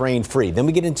 pretty much rain free. Then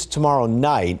we get into tomorrow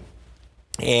night,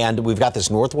 and we've got this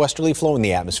northwesterly flow in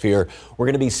the atmosphere. We're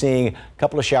going to be seeing a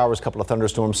couple of showers, a couple of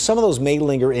thunderstorms. Some of those may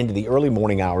linger into the early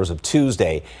morning hours of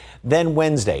Tuesday. Then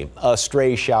Wednesday, a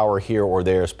stray shower here or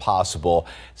there is possible.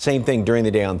 Same thing during the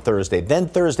day on Thursday. Then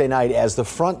Thursday night, as the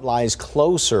front lies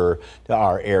closer to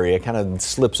our area, kind of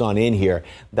slips on in here,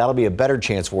 that'll be a better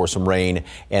chance for some rain,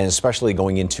 and especially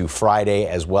going into Friday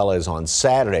as well as on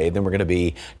Saturday. Then we're going to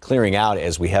be clearing out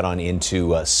as we head on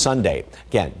into Sunday.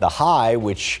 Again, the high,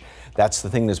 which that's the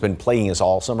thing that's been plaguing us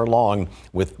all summer long,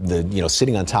 with the,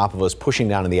 sitting on top of us, pushing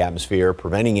down in the atmosphere,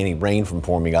 preventing any rain from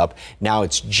forming up. Now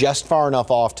it's just far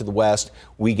enough off to the west.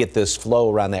 We get this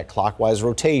flow around that clockwise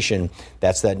rotation.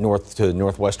 That's that north to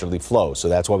northwesterly flow. So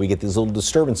that's why we get these little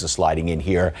disturbances sliding in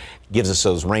here. Gives us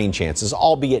those rain chances,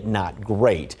 albeit not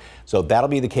great. So that'll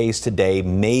be the case today,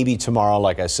 maybe tomorrow,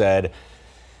 like I said.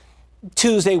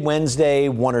 Tuesday, Wednesday,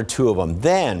 one or two of them.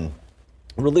 Then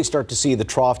really start to see the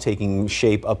trough taking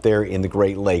shape up there in the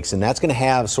Great Lakes, and that's going to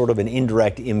have sort of an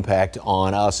indirect impact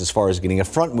on us as far as getting a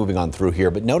front moving on through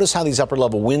here. But notice how these upper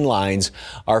level wind lines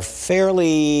are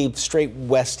fairly straight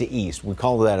west to east. We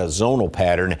call that a zonal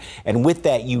pattern, and with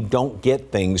that you don't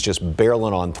get things just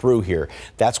barreling on through here.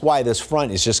 That's why this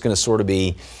front is just going to sort of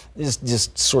be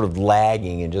just sort of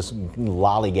lagging and just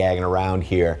lollygagging around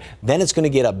here. Then it's going to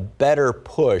get a better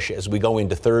push as we go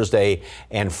into Thursday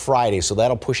and Friday, so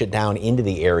that'll push it down into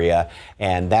the area,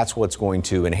 and that's what's going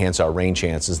to enhance our rain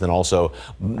chances, then also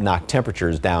knock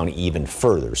temperatures down even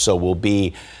further. So we'll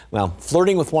be, well,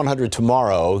 flirting with 100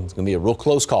 tomorrow. It's going to be a real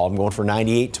close call. I'm going for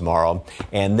 98 tomorrow,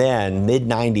 and then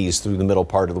mid-90s through the middle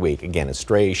part of the week. Again, a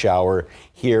stray shower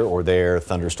here or there,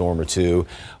 thunderstorm or two.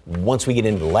 Once we get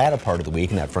into the latter part of the week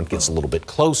and that front gets a little bit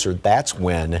closer, that's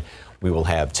when we will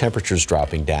have temperatures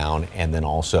dropping down, and then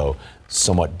also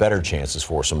somewhat better chances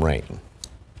for some rain.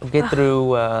 We'll get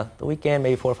through the weekend,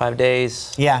 maybe 4 or 5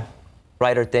 days. Yeah.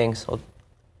 Brighter things. Well,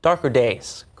 darker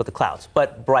days with the clouds,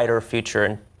 but brighter future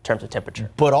in terms of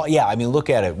temperature. But yeah, I mean, look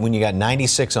at it. When you got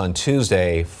 96 on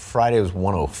Tuesday, Friday was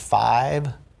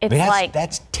 105. It's like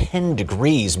that's 10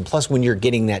 degrees, and plus when you're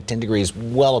getting that 10 degrees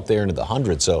well up there into the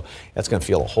hundreds, so that's going to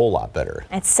feel a whole lot better.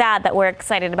 It's sad that we're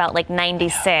excited about like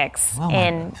 96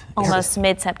 in almost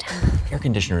mid-September. Air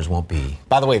conditioners won't be.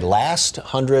 By the way, the last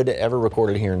 100 ever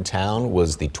recorded here in town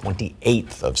was the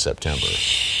 28th of September.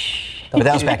 But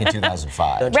that was back in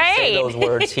 2005. Don't you say those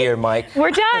words here, Mike. We're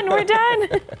done. We're done.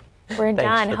 We're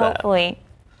done, hopefully.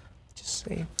 Just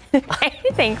say.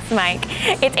 Thanks, Mike.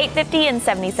 It's 8:50 and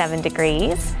 77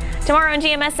 degrees. Tomorrow on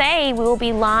GMSA, we will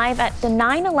be live at the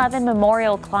 9/11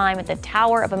 Memorial Climb at the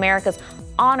Tower of America's,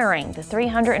 honoring the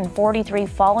 343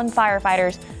 fallen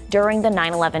firefighters during the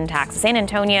 9/11 attacks. San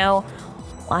Antonio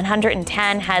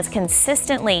 110 has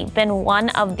consistently been one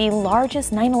of the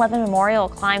largest 9/11 memorial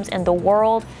climbs in the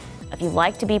world. If you'd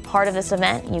like to be part of this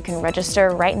event, you can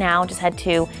register right now. Just head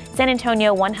to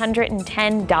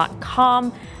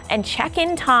sanantonio110.com. And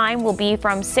check-in time will be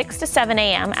from 6 to 7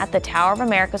 a.m. at the Tower of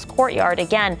America's courtyard.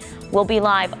 Again, we'll be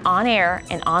live on air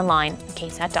and online at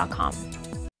KSAT.com.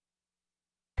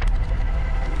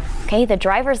 Okay, the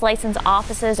driver's license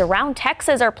offices around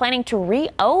Texas are planning to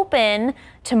reopen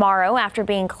tomorrow after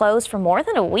being closed for more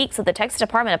than a week. So the Texas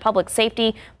Department of Public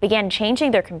Safety began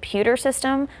changing their computer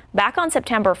system back on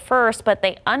September 1st, but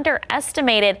they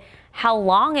underestimated how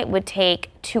long it would take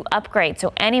to upgrade.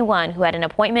 So anyone who had an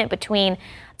appointment between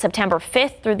September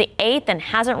 5th through the 8th and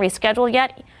hasn't rescheduled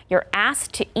yet, you're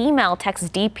asked to email Texas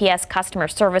DPS customer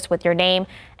service with your name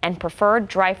and preferred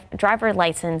driver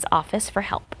license office for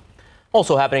help.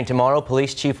 Also happening tomorrow,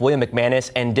 Police Chief William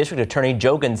McManus and District Attorney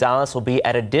Joe Gonzalez will be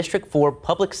at a District 4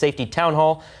 Public Safety Town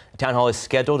Hall. The town hall is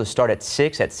scheduled to start at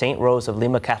 6 at St. Rose of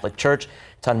Lima Catholic Church.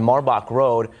 It's on Marbach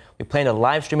Road. We plan to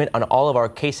live stream it on all of our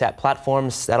KSAT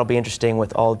platforms. That'll be interesting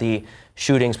with all the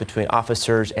shootings between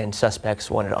officers and suspects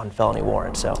wanted on felony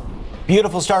warrants. So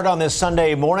beautiful start on this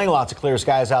Sunday morning. Lots of clear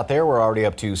skies out there. We're already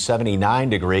up to 79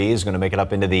 degrees. Going to make it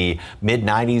up into the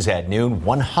mid-90s at noon.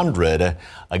 100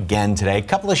 again today. A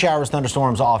couple of showers,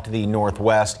 thunderstorms off to the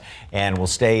northwest, and we'll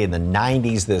stay in the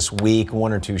 90s this week.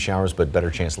 1 or 2 showers, but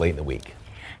better chance late in the week.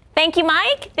 Thank you,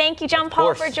 Mike. Thank you, John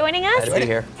Paul, for joining us. Glad to be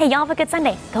here. Hey, y'all have a good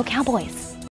Sunday. Go Cowboys.